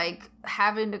are, like,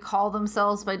 having to call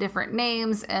themselves by different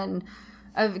names. And,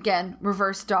 again,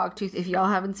 reverse dogtooth. If y'all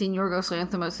haven't seen Yorgos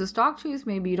Lanthimos' Dogtooth,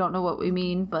 maybe you don't know what we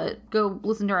mean, but go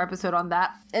listen to our episode on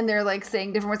that. And they're, like,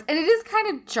 saying different words. And it is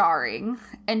kind of jarring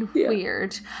and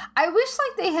weird. I wish,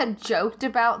 like, they had joked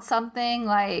about something.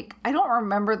 Like, I don't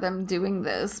remember them doing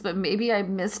this, but maybe I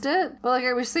missed it. But, like,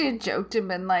 I wish they had joked and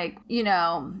been like,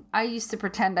 I used to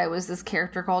pretend I was this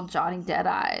character called Johnny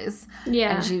Deadeyes.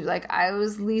 Yeah. And she was like, I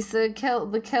was Lisa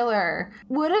the Killer.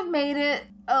 Would have made it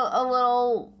a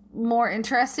little more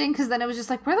interesting, because then it was just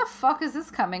like, where the fuck is this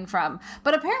coming from?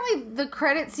 But apparently the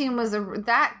credit scene was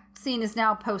that scene is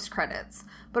now post credits,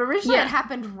 but originally it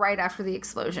happened right after the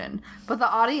explosion. But the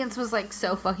audience was, like,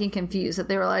 so fucking confused that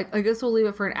they were like, I guess we'll leave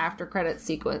it for an after credit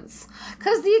sequence,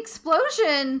 because the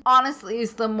explosion honestly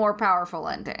is the more powerful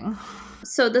ending.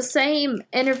 So the same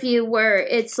interview where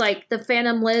it's like the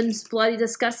Phantom Limbs Bloody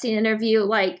Disgusting interview,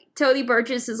 like, Tony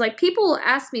Burgess is like, people will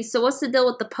ask me, so what's the deal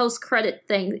with the post-credit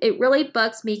thing? It really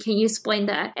bugs me. Can you explain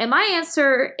that? And my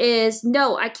answer is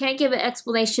no, I can't give an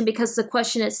explanation because the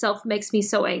question itself makes me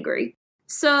so angry.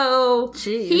 So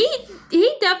he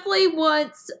definitely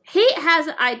he has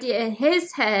an idea in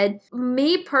his head.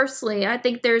 Me personally, I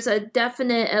think there's a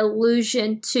definite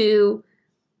allusion to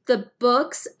the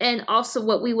books and also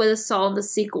what we would have saw in the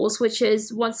sequels, which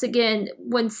is, once again,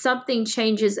 when something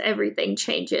changes, everything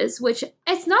changes, which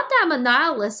it's not that I'm a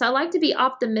nihilist. I like to be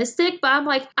optimistic, but I'm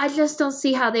like, I just don't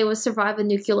see how they would survive a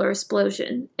nuclear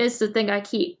explosion. It's the thing I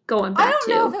keep going back to. I don't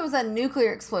know if it was a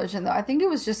nuclear explosion, though. I think it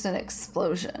was just an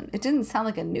explosion. It didn't sound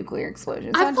like a nuclear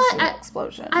explosion. It sounded just an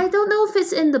explosion. I don't know if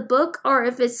it's in the book or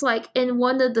if it's, like, in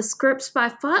one of the scripts, but I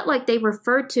thought, like, they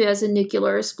referred to it as a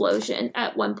nuclear explosion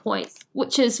at one point,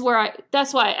 which is where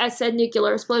that's why I said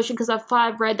nuclear explosion, because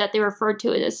I've read that they referred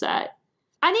to it as that.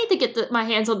 I need to get my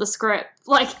hands on the script.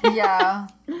 Like, yeah.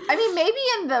 I mean, maybe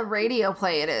in the radio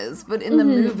play it is, but in the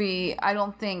movie, I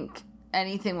don't think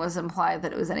anything was implied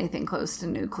that it was anything close to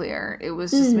nuclear. It was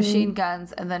just machine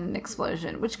guns and then an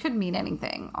explosion, which could mean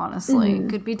anything, honestly. It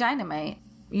could be dynamite.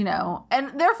 you know,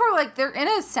 and therefore, like, they're in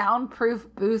a soundproof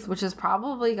booth, which has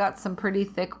probably got some pretty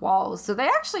thick walls. So they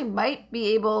actually might be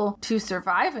able to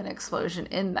survive an explosion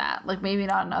in that. Like, maybe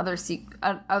not in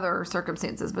other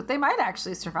circumstances, but they might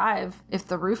actually survive if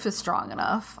the roof is strong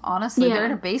enough. Honestly, they're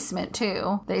in a basement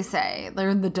too, they say. They're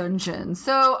in the dungeon.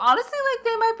 So honestly, like,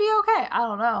 they might be okay. I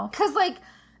don't know. Because, like,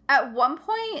 at one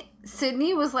point,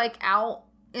 Sydney was, like, out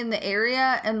in the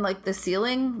area and, like, the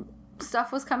ceiling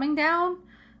stuff was coming down.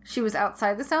 She was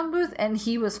outside the sound booth, and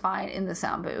he was fine in the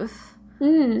sound booth.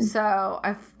 So,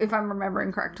 if I'm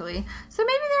remembering correctly. So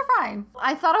maybe they're fine.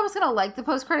 I thought I was going to like the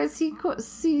post-credit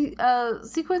sequence.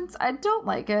 I don't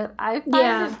like it. I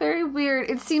find it very weird.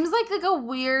 It seems like a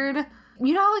weird...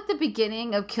 You know how, like, the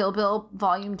beginning of Kill Bill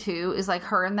Volume 2 is, like,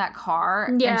 her in that car?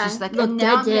 Yeah. And she's like, and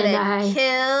now I'm going to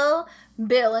kill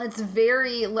Bill. And it's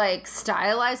very, like,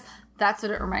 stylized. That's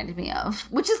what it reminded me of.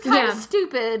 Which is kind of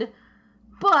stupid...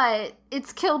 But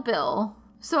it's Kill Bill,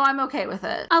 so I'm okay with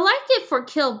it. I liked it for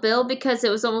Kill Bill because it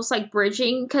was almost like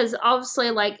bridging, because obviously,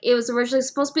 like, it was originally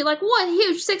supposed to be like one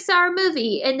huge 6-hour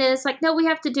movie, and then it's like, no, we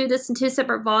have to do this in 2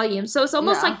 separate volumes. So it's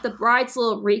almost like the Bride's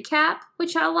little recap,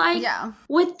 which I like. Yeah.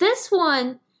 With this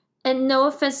one, and no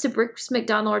offense to Brooks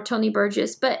McDonald or Tony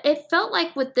Burgess, but it felt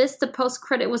like with this, the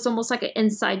post-credit was almost like an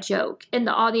inside joke, and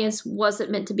the audience wasn't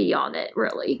meant to be on it,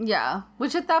 really. Yeah,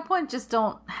 which at that point, just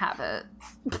don't have it.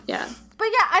 Yeah. But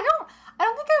yeah, I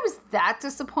don't think I was that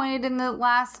disappointed in the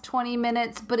last 20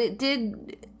 minutes, but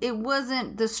it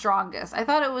wasn't the strongest. I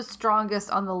thought it was strongest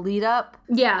on the lead up.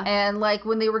 Yeah. And, like,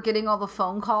 when they were getting all the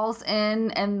phone calls in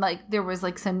and, like, there was,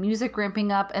 like, some music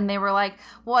ramping up and they were like,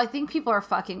 well, I think people are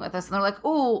fucking with us. And they're like,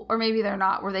 oh, or maybe they're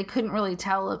not, where they couldn't really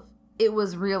tell if it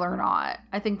was real or not.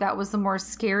 I think that was the more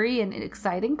scary and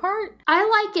exciting part.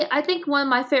 I like it. I think one of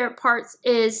my favorite parts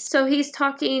is, so he's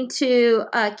talking to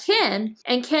Ken,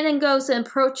 and Ken goes and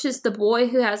approaches the boy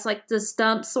who has, like, the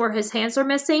stumps or his hands are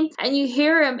missing, and you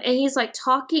hear him, and he's, like,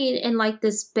 talking in, like,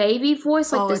 this baby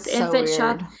voice, like this infant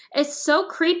child. It's so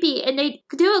creepy, and they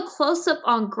do a close-up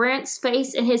on Grant's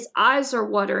face, and his eyes are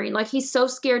watering. Like, he's so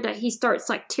scared that he starts,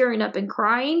 like, tearing up and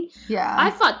crying. Yeah. I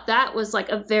thought that was, like,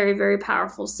 a very, very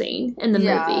powerful scene in the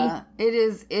movie. It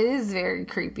is very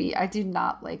creepy. I do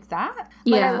not like that.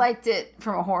 Like, I liked it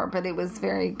from a horror, but it was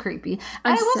very creepy.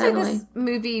 And I will say this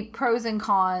movie, pros and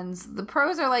cons. The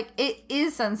pros are, like, it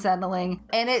is unsettling,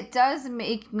 and it does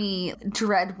make me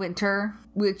dread winter,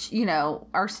 which, you know,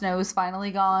 our snow is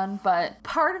finally gone, but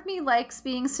part of me likes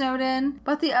being snowed in,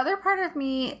 but the other part of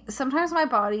me, sometimes my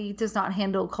body does not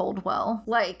handle cold well.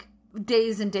 Like,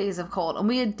 days and days of cold. And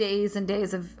we had days and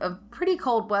days of pretty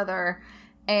cold weather.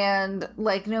 And,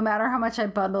 like, no matter how much I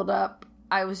bundled up,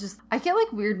 I get,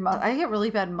 like, I get really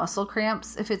bad muscle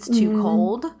cramps if it's too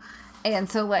cold. And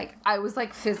so, like, I was,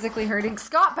 like, physically hurting.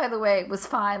 Scott, by the way, was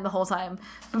fine the whole time.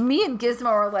 But me and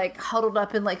Gizmo were, like, huddled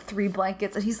up in, like, 3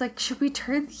 blankets. And he's like, should we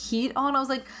turn the heat on? I was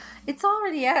like, it's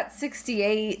already at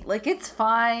 68. Like, it's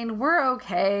fine. We're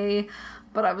okay.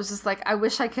 But I was just like, I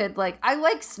wish I could, like, I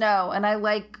like snow and I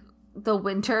like the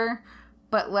winter.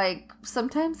 But, like,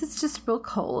 sometimes it's just real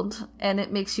cold, and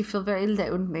it makes you feel very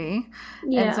lonely.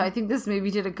 Yeah. And so I think this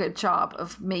movie did a good job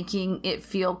of making it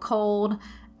feel cold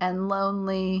and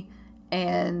lonely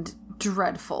and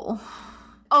dreadful.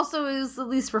 Also, it was at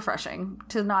least refreshing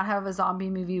to not have a zombie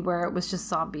movie where it was just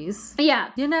zombies. Yeah.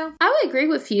 You know? I would agree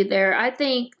with you there. I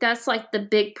think that's, like, the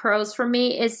big pros for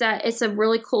me is that it's a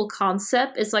really cool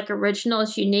concept. It's, like, original.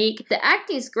 It's unique. The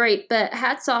acting is great, but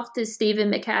hats off to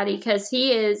Stephen McHattie because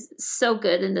he is so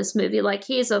good in this movie. Like,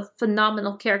 he is a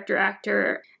phenomenal character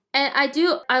actor. And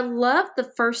I love the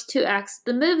first 2 acts of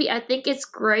the movie. I think it's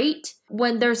great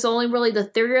when there's only really the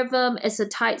 3 of them. It's a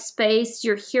tight space.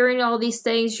 You're hearing all these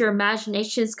things. Your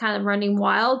imagination's kind of running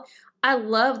wild. I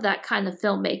love that kind of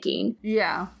filmmaking.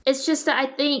 Yeah. It's just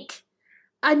that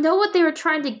I know what they were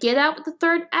trying to get at with the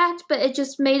 3rd act, but it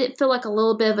just made it feel like a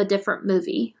little bit of a different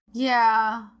movie.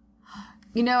 Yeah.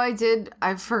 You know,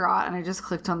 I forgot, and I just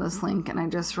clicked on this link, and I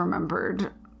just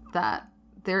remembered that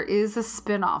there is a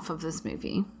spin-off of this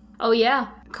movie. Oh, yeah.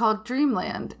 Called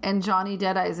Dreamland, and Johnny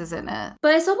Deadeyes is in it.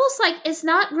 But it's almost like it's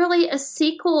not really a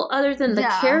sequel other than the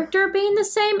character being the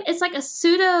same. It's like a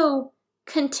pseudo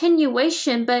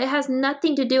continuation, but it has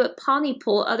nothing to do with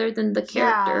Pontypool other than the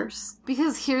characters. Yeah,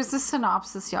 because here's the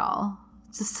synopsis, y'all,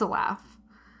 just to laugh.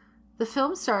 The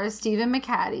film stars Stephen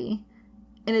McHattie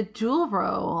in a dual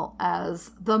role as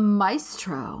the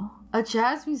Maestro, a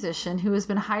jazz musician who has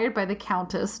been hired by the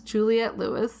Countess, Juliette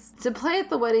Lewis, to play at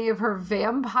the wedding of her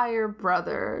vampire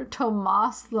brother,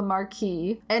 Tomas the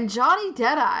Marquis, and Johnny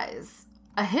Deadeyes,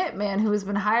 a hitman who has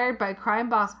been hired by crime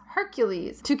boss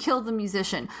Hercules to kill the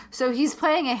musician. So he's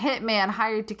playing a hitman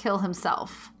hired to kill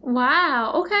himself.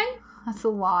 Wow, okay. That's a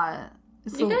lot.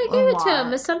 You gotta give it to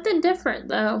him. It's something different,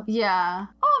 though. Yeah.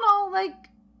 Oh, no, like,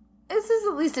 this is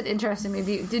at least an interesting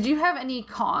movie. Did you have any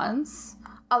cons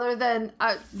other than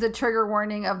the trigger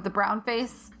warning of the brown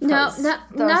face? No, that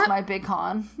was my big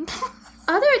con.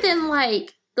 Other than,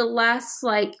 like, the last,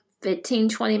 like, 15,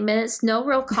 20 minutes, no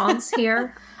real cons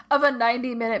here. Of a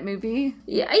 90-minute movie?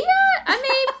 Yeah, I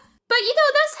mean... But,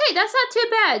 that's not too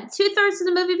bad. 2/3 of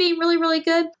the movie being really, really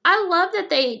good. I love that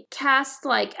they cast,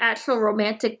 like, actual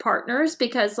romantic partners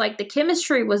because, like, the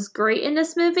chemistry was great in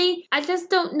this movie. I just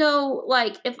don't know,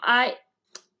 like,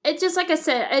 it just, like I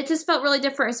said, it just felt really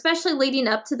different, especially leading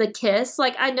up to the kiss.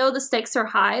 Like, I know the stakes are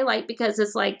high, like, because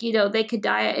it's like, they could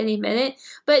die at any minute.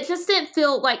 But it just didn't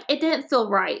feel, like, it didn't feel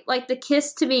right. Like, the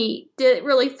kiss to me didn't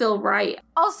really feel right.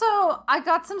 Also, I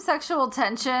got some sexual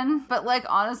tension, but, like,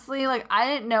 honestly, like, I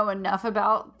didn't know enough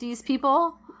about these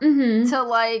people to,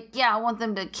 like, I want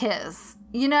them to kiss,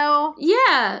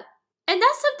 Yeah. And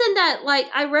that's something that, like,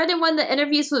 I read in one of the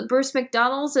interviews with Bruce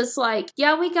McDonald's. It's like,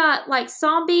 we got, like,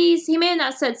 zombies. He may have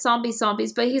not said zombies,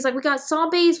 but he's like, we got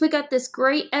zombies. We got this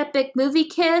great epic movie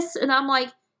kiss. And I'm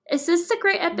like, is this the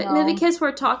great epic movie kiss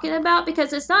we're talking about?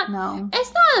 Because it's not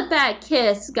a bad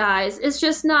kiss, guys. It's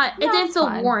just not, it didn't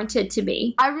feel warranted to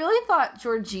me. I really thought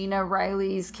Georgina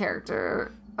Riley's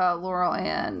character, Laurel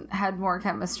Ann, had more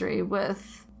chemistry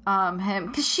with him,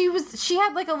 because she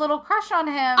had like a little crush on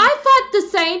him. I thought the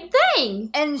same thing,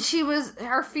 and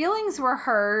her feelings were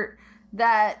hurt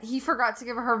that he forgot to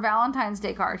give her Valentine's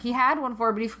Day card. He had one for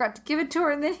her, but he forgot to give it to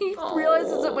her, and then he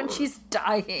realizes it when she's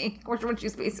dying, or when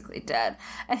she's basically dead,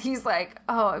 and he's like,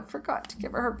 oh, I forgot to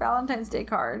give her Valentine's Day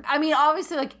card. I mean,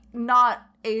 obviously, like, not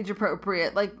age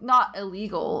appropriate, like, not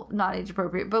illegal, not age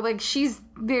appropriate, but like, she's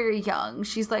very young.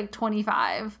 She's like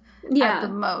 25 at the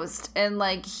most, and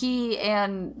like, he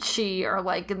and she are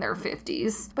like in their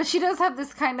 50s, but she does have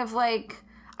this kind of like,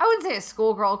 I wouldn't say a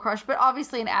schoolgirl crush, but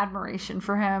obviously an admiration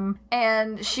for him,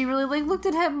 and she really like looked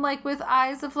at him like with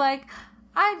eyes of like,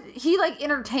 he like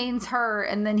entertains her,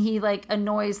 and then he like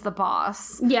annoys the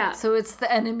boss. Yeah. So it's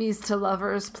the enemies to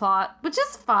lovers plot, which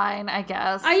is fine, I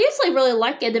guess. I usually really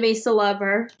like enemies to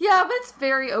lover. Yeah, but it's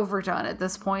very overdone at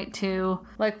this point too.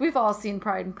 Like, we've all seen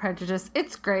Pride and Prejudice.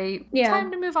 It's great. Yeah.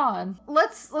 Time to move on.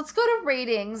 Let's go to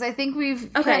ratings. I think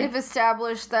we've kind of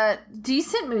established that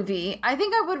decent movie. I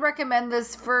think I would recommend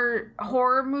this for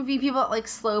horror movie people that like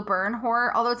slow burn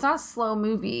horror, although it's not a slow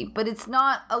movie, but it's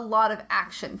not a lot of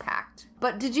action packed.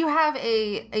 But did you have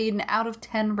an out of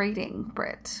 10 rating,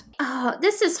 Britt? Oh,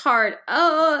 this is hard.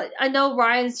 I know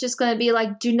Ryan's just going to be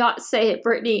like, do not say it,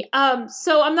 Brittany.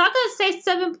 So I'm not going to say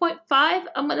 7.5.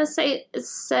 I'm going to say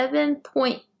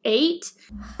 7.8.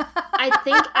 I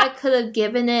think I could have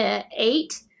given it an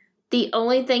 8. The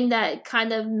only thing that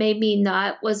kind of made me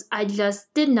not was I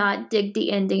just did not dig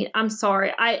the ending. I'm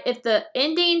sorry. If the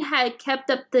ending had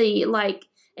kept up the, like,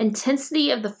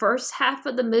 intensity of the first half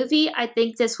of the movie, I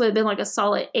think this would have been like a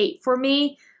solid 8 for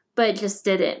me, but it just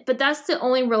didn't. But that's the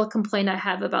only real complaint I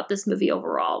have about this movie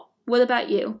overall. What about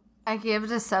you? I gave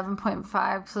it a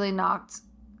 7.5, so they knocked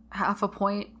half a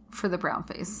point for the brown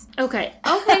face. Okay,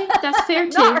 that's fair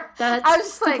too.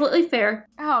 That's completely fair.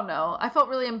 I don't know. I felt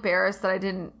really embarrassed that I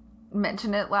didn't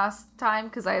mention it last time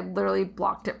because I literally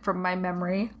blocked it from my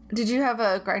memory. Did you have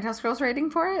a Grindhouse Girls rating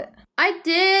for it? I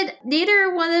did.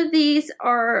 Neither one of these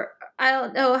are, I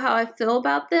don't know how I feel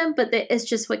about them, but it's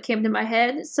just what came to my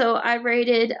head. So I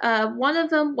rated, one of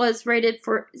them was rated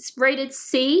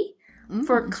C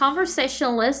for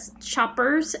conversationalists,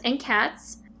 choppers, and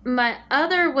cats. My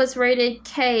other was rated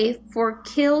K for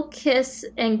kill, kiss,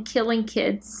 and killing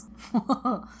kids.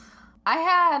 I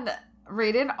had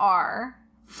rated R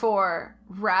for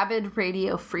rabid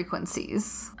radio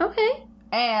frequencies. Okay.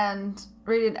 And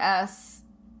rated S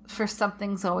for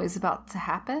something's always about to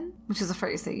happen, which is a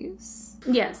phrase they use.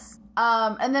 Yes.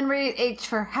 And then rated H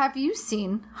for have you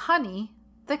seen Honey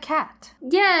the Cat?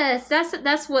 Yes,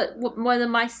 that's what one of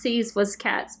my C's was,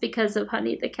 cats, because of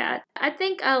Honey the Cat. I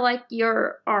think I like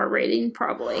your R rating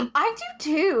probably. I do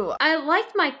too. I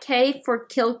liked my K for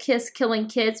kill, kiss, killing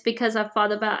kids because I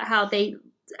thought about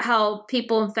how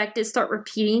people infected start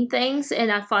repeating things,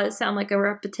 and I thought it sounded like a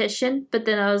repetition, but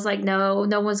then I was like, no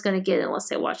one's going to get it unless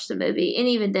they watch the movie, and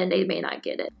even then they may not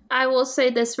get it. I will say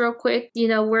this real quick,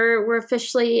 we're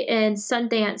officially in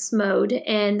Sundance mode,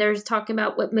 and there's talking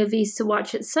about what movies to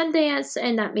watch at Sundance,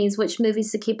 and that means which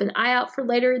movies to keep an eye out for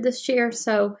later this year,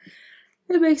 so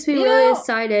it makes me really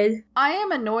excited. I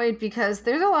am annoyed because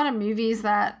there's a lot of movies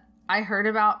that I heard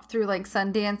about through like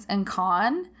Sundance and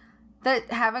Cannes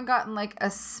that haven't gotten like a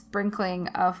sprinkling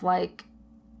of like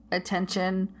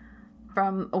attention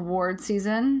from award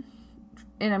season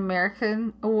in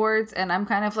American awards, and I'm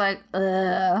kind of like,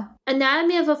 ugh.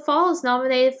 Anatomy of a Fall is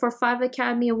nominated for 5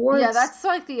 Academy Awards. Yeah, that's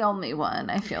like the only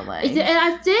one, I feel like.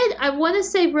 And I want to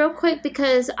say real quick,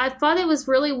 because I thought it was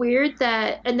really weird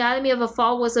that Anatomy of a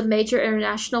Fall was a major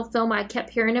international film I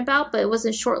kept hearing about, but it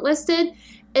wasn't shortlisted.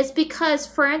 It's because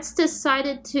France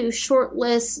decided to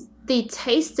shortlist The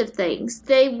Taste of Things.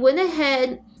 They went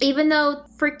ahead, even though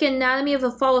freaking Anatomy of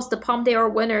a Fall was the Palme d'Or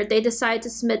winner, they decided to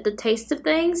submit The Taste of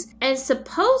Things. And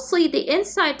supposedly the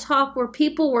inside talk where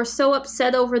people were so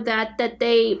upset over that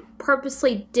they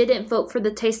purposely didn't vote for The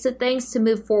Taste of Things to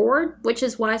move forward, which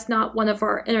is why it's not one of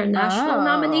our international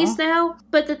nominees now.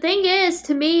 But the thing is,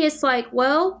 to me, it's like,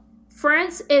 well,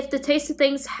 France, if The Taste of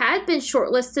Things had been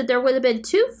shortlisted, there would have been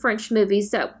 2 French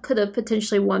movies that could have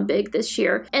potentially won big this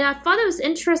year. And I thought it was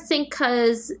interesting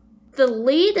because the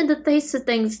lead in The Taste of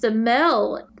Things, the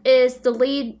male, is the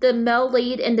male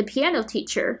lead in The Piano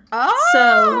Teacher.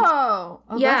 Oh,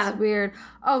 yeah. That's weird.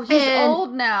 Oh, he's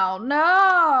old now.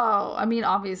 No. I mean,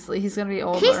 obviously, he's going to be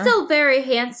older. He's still very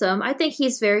handsome. I think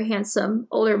he's very handsome,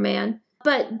 older man.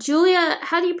 But Julia,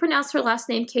 how do you pronounce her last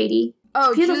name, Katie?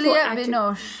 Oh, beautiful Julia actor.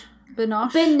 Binoche. Did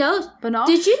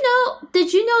you know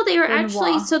they were Benoit.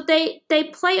 actually, so they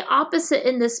play opposite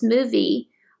in this movie,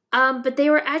 but they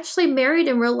were actually married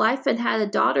in real life and had a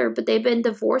daughter, but they've been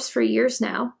divorced for years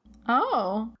now.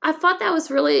 Oh. I thought that was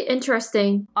really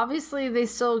interesting. Obviously, they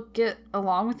still get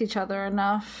along with each other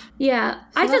enough. Yeah.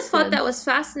 So I just thought good. that was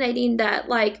fascinating that,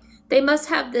 like, they must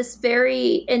have this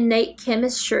very innate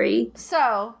chemistry.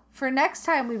 So, for next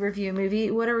time we review a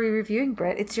movie, what are we reviewing,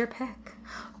 Britt? It's your pick.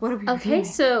 What are we reviewing? Okay,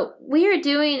 so we are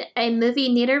doing a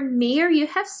movie neither me or you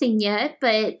have seen yet,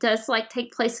 but it does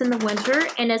take place in the winter,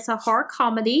 and it's a horror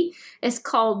comedy. It's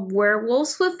called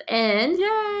Werewolves Within.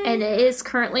 Yay! And it is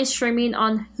currently streaming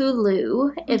on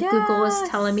Hulu, if Google is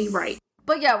telling me right.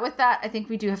 But yeah, with that, I think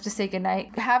we do have to say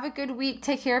goodnight. Have a good week.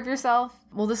 Take care of yourself.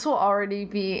 Well, this will already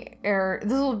be air.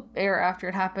 This will air after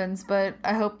it happens, but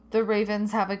I hope the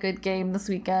Ravens have a good game this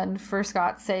weekend for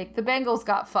Scott's sake. The Bengals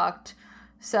got fucked.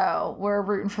 So, we're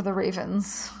rooting for the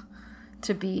Ravens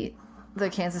to beat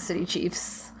the Kansas City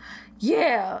Chiefs.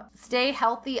 Yeah! Stay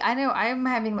healthy. I know I'm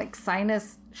having,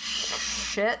 sinus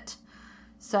shit.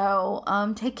 So,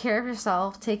 take care of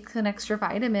yourself. Take an extra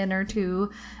vitamin or 2.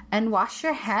 And wash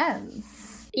your hands.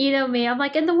 You know me. I'm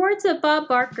like, in the words of Bob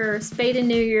Barker, spade and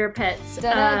neuter your pets.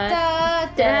 Da-da-da-da-da.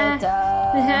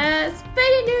 Spade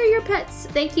and neuter your pets.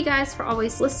 Thank you guys for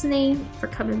always listening, for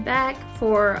coming back,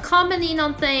 for commenting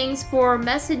on things, for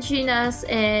messaging us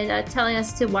and telling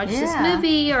us to watch this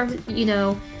movie, or,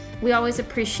 we always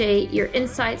appreciate your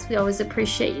insights. We always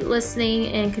appreciate you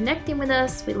listening and connecting with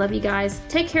us. We love you guys.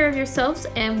 Take care of yourselves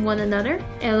and one another.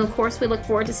 And of course, we look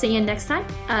forward to seeing you next time.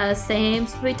 Same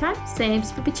spoopy time, same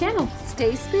spoopy channel.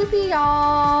 Stay spoopy,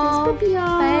 y'all. Stay spoopy,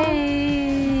 y'all.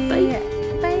 Bye. Bye.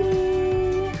 Bye.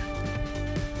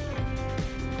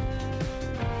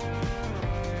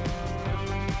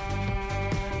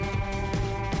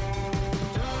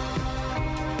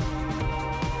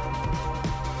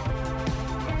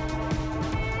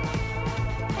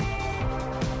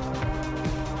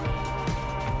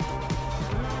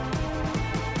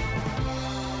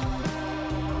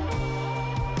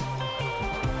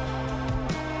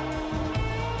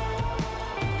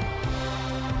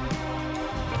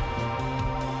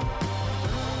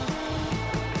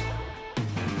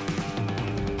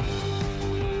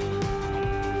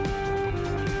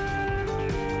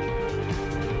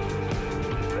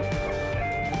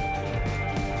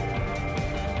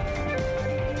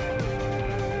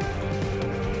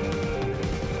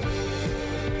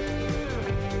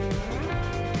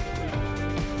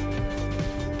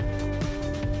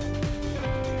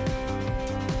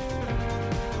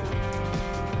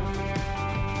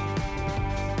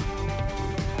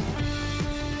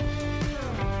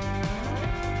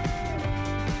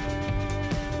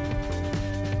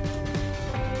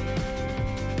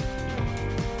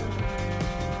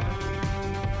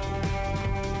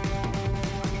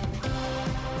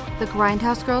 The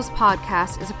Grindhouse Girls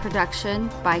podcast is a production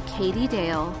by Katie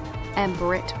Dale and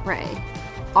Britt Ray.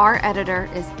 Our editor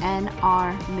is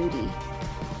N.R. Moody.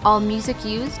 All music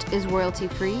used is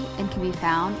royalty-free and can be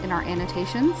found in our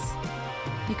annotations.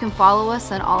 You can follow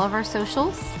us on all of our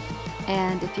socials.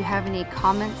 And if you have any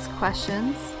comments,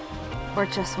 questions, or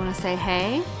just want to say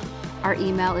hey, our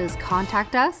email is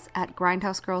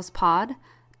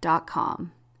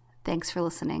contactus@grindhousegirlspod.com. Thanks for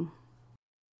listening.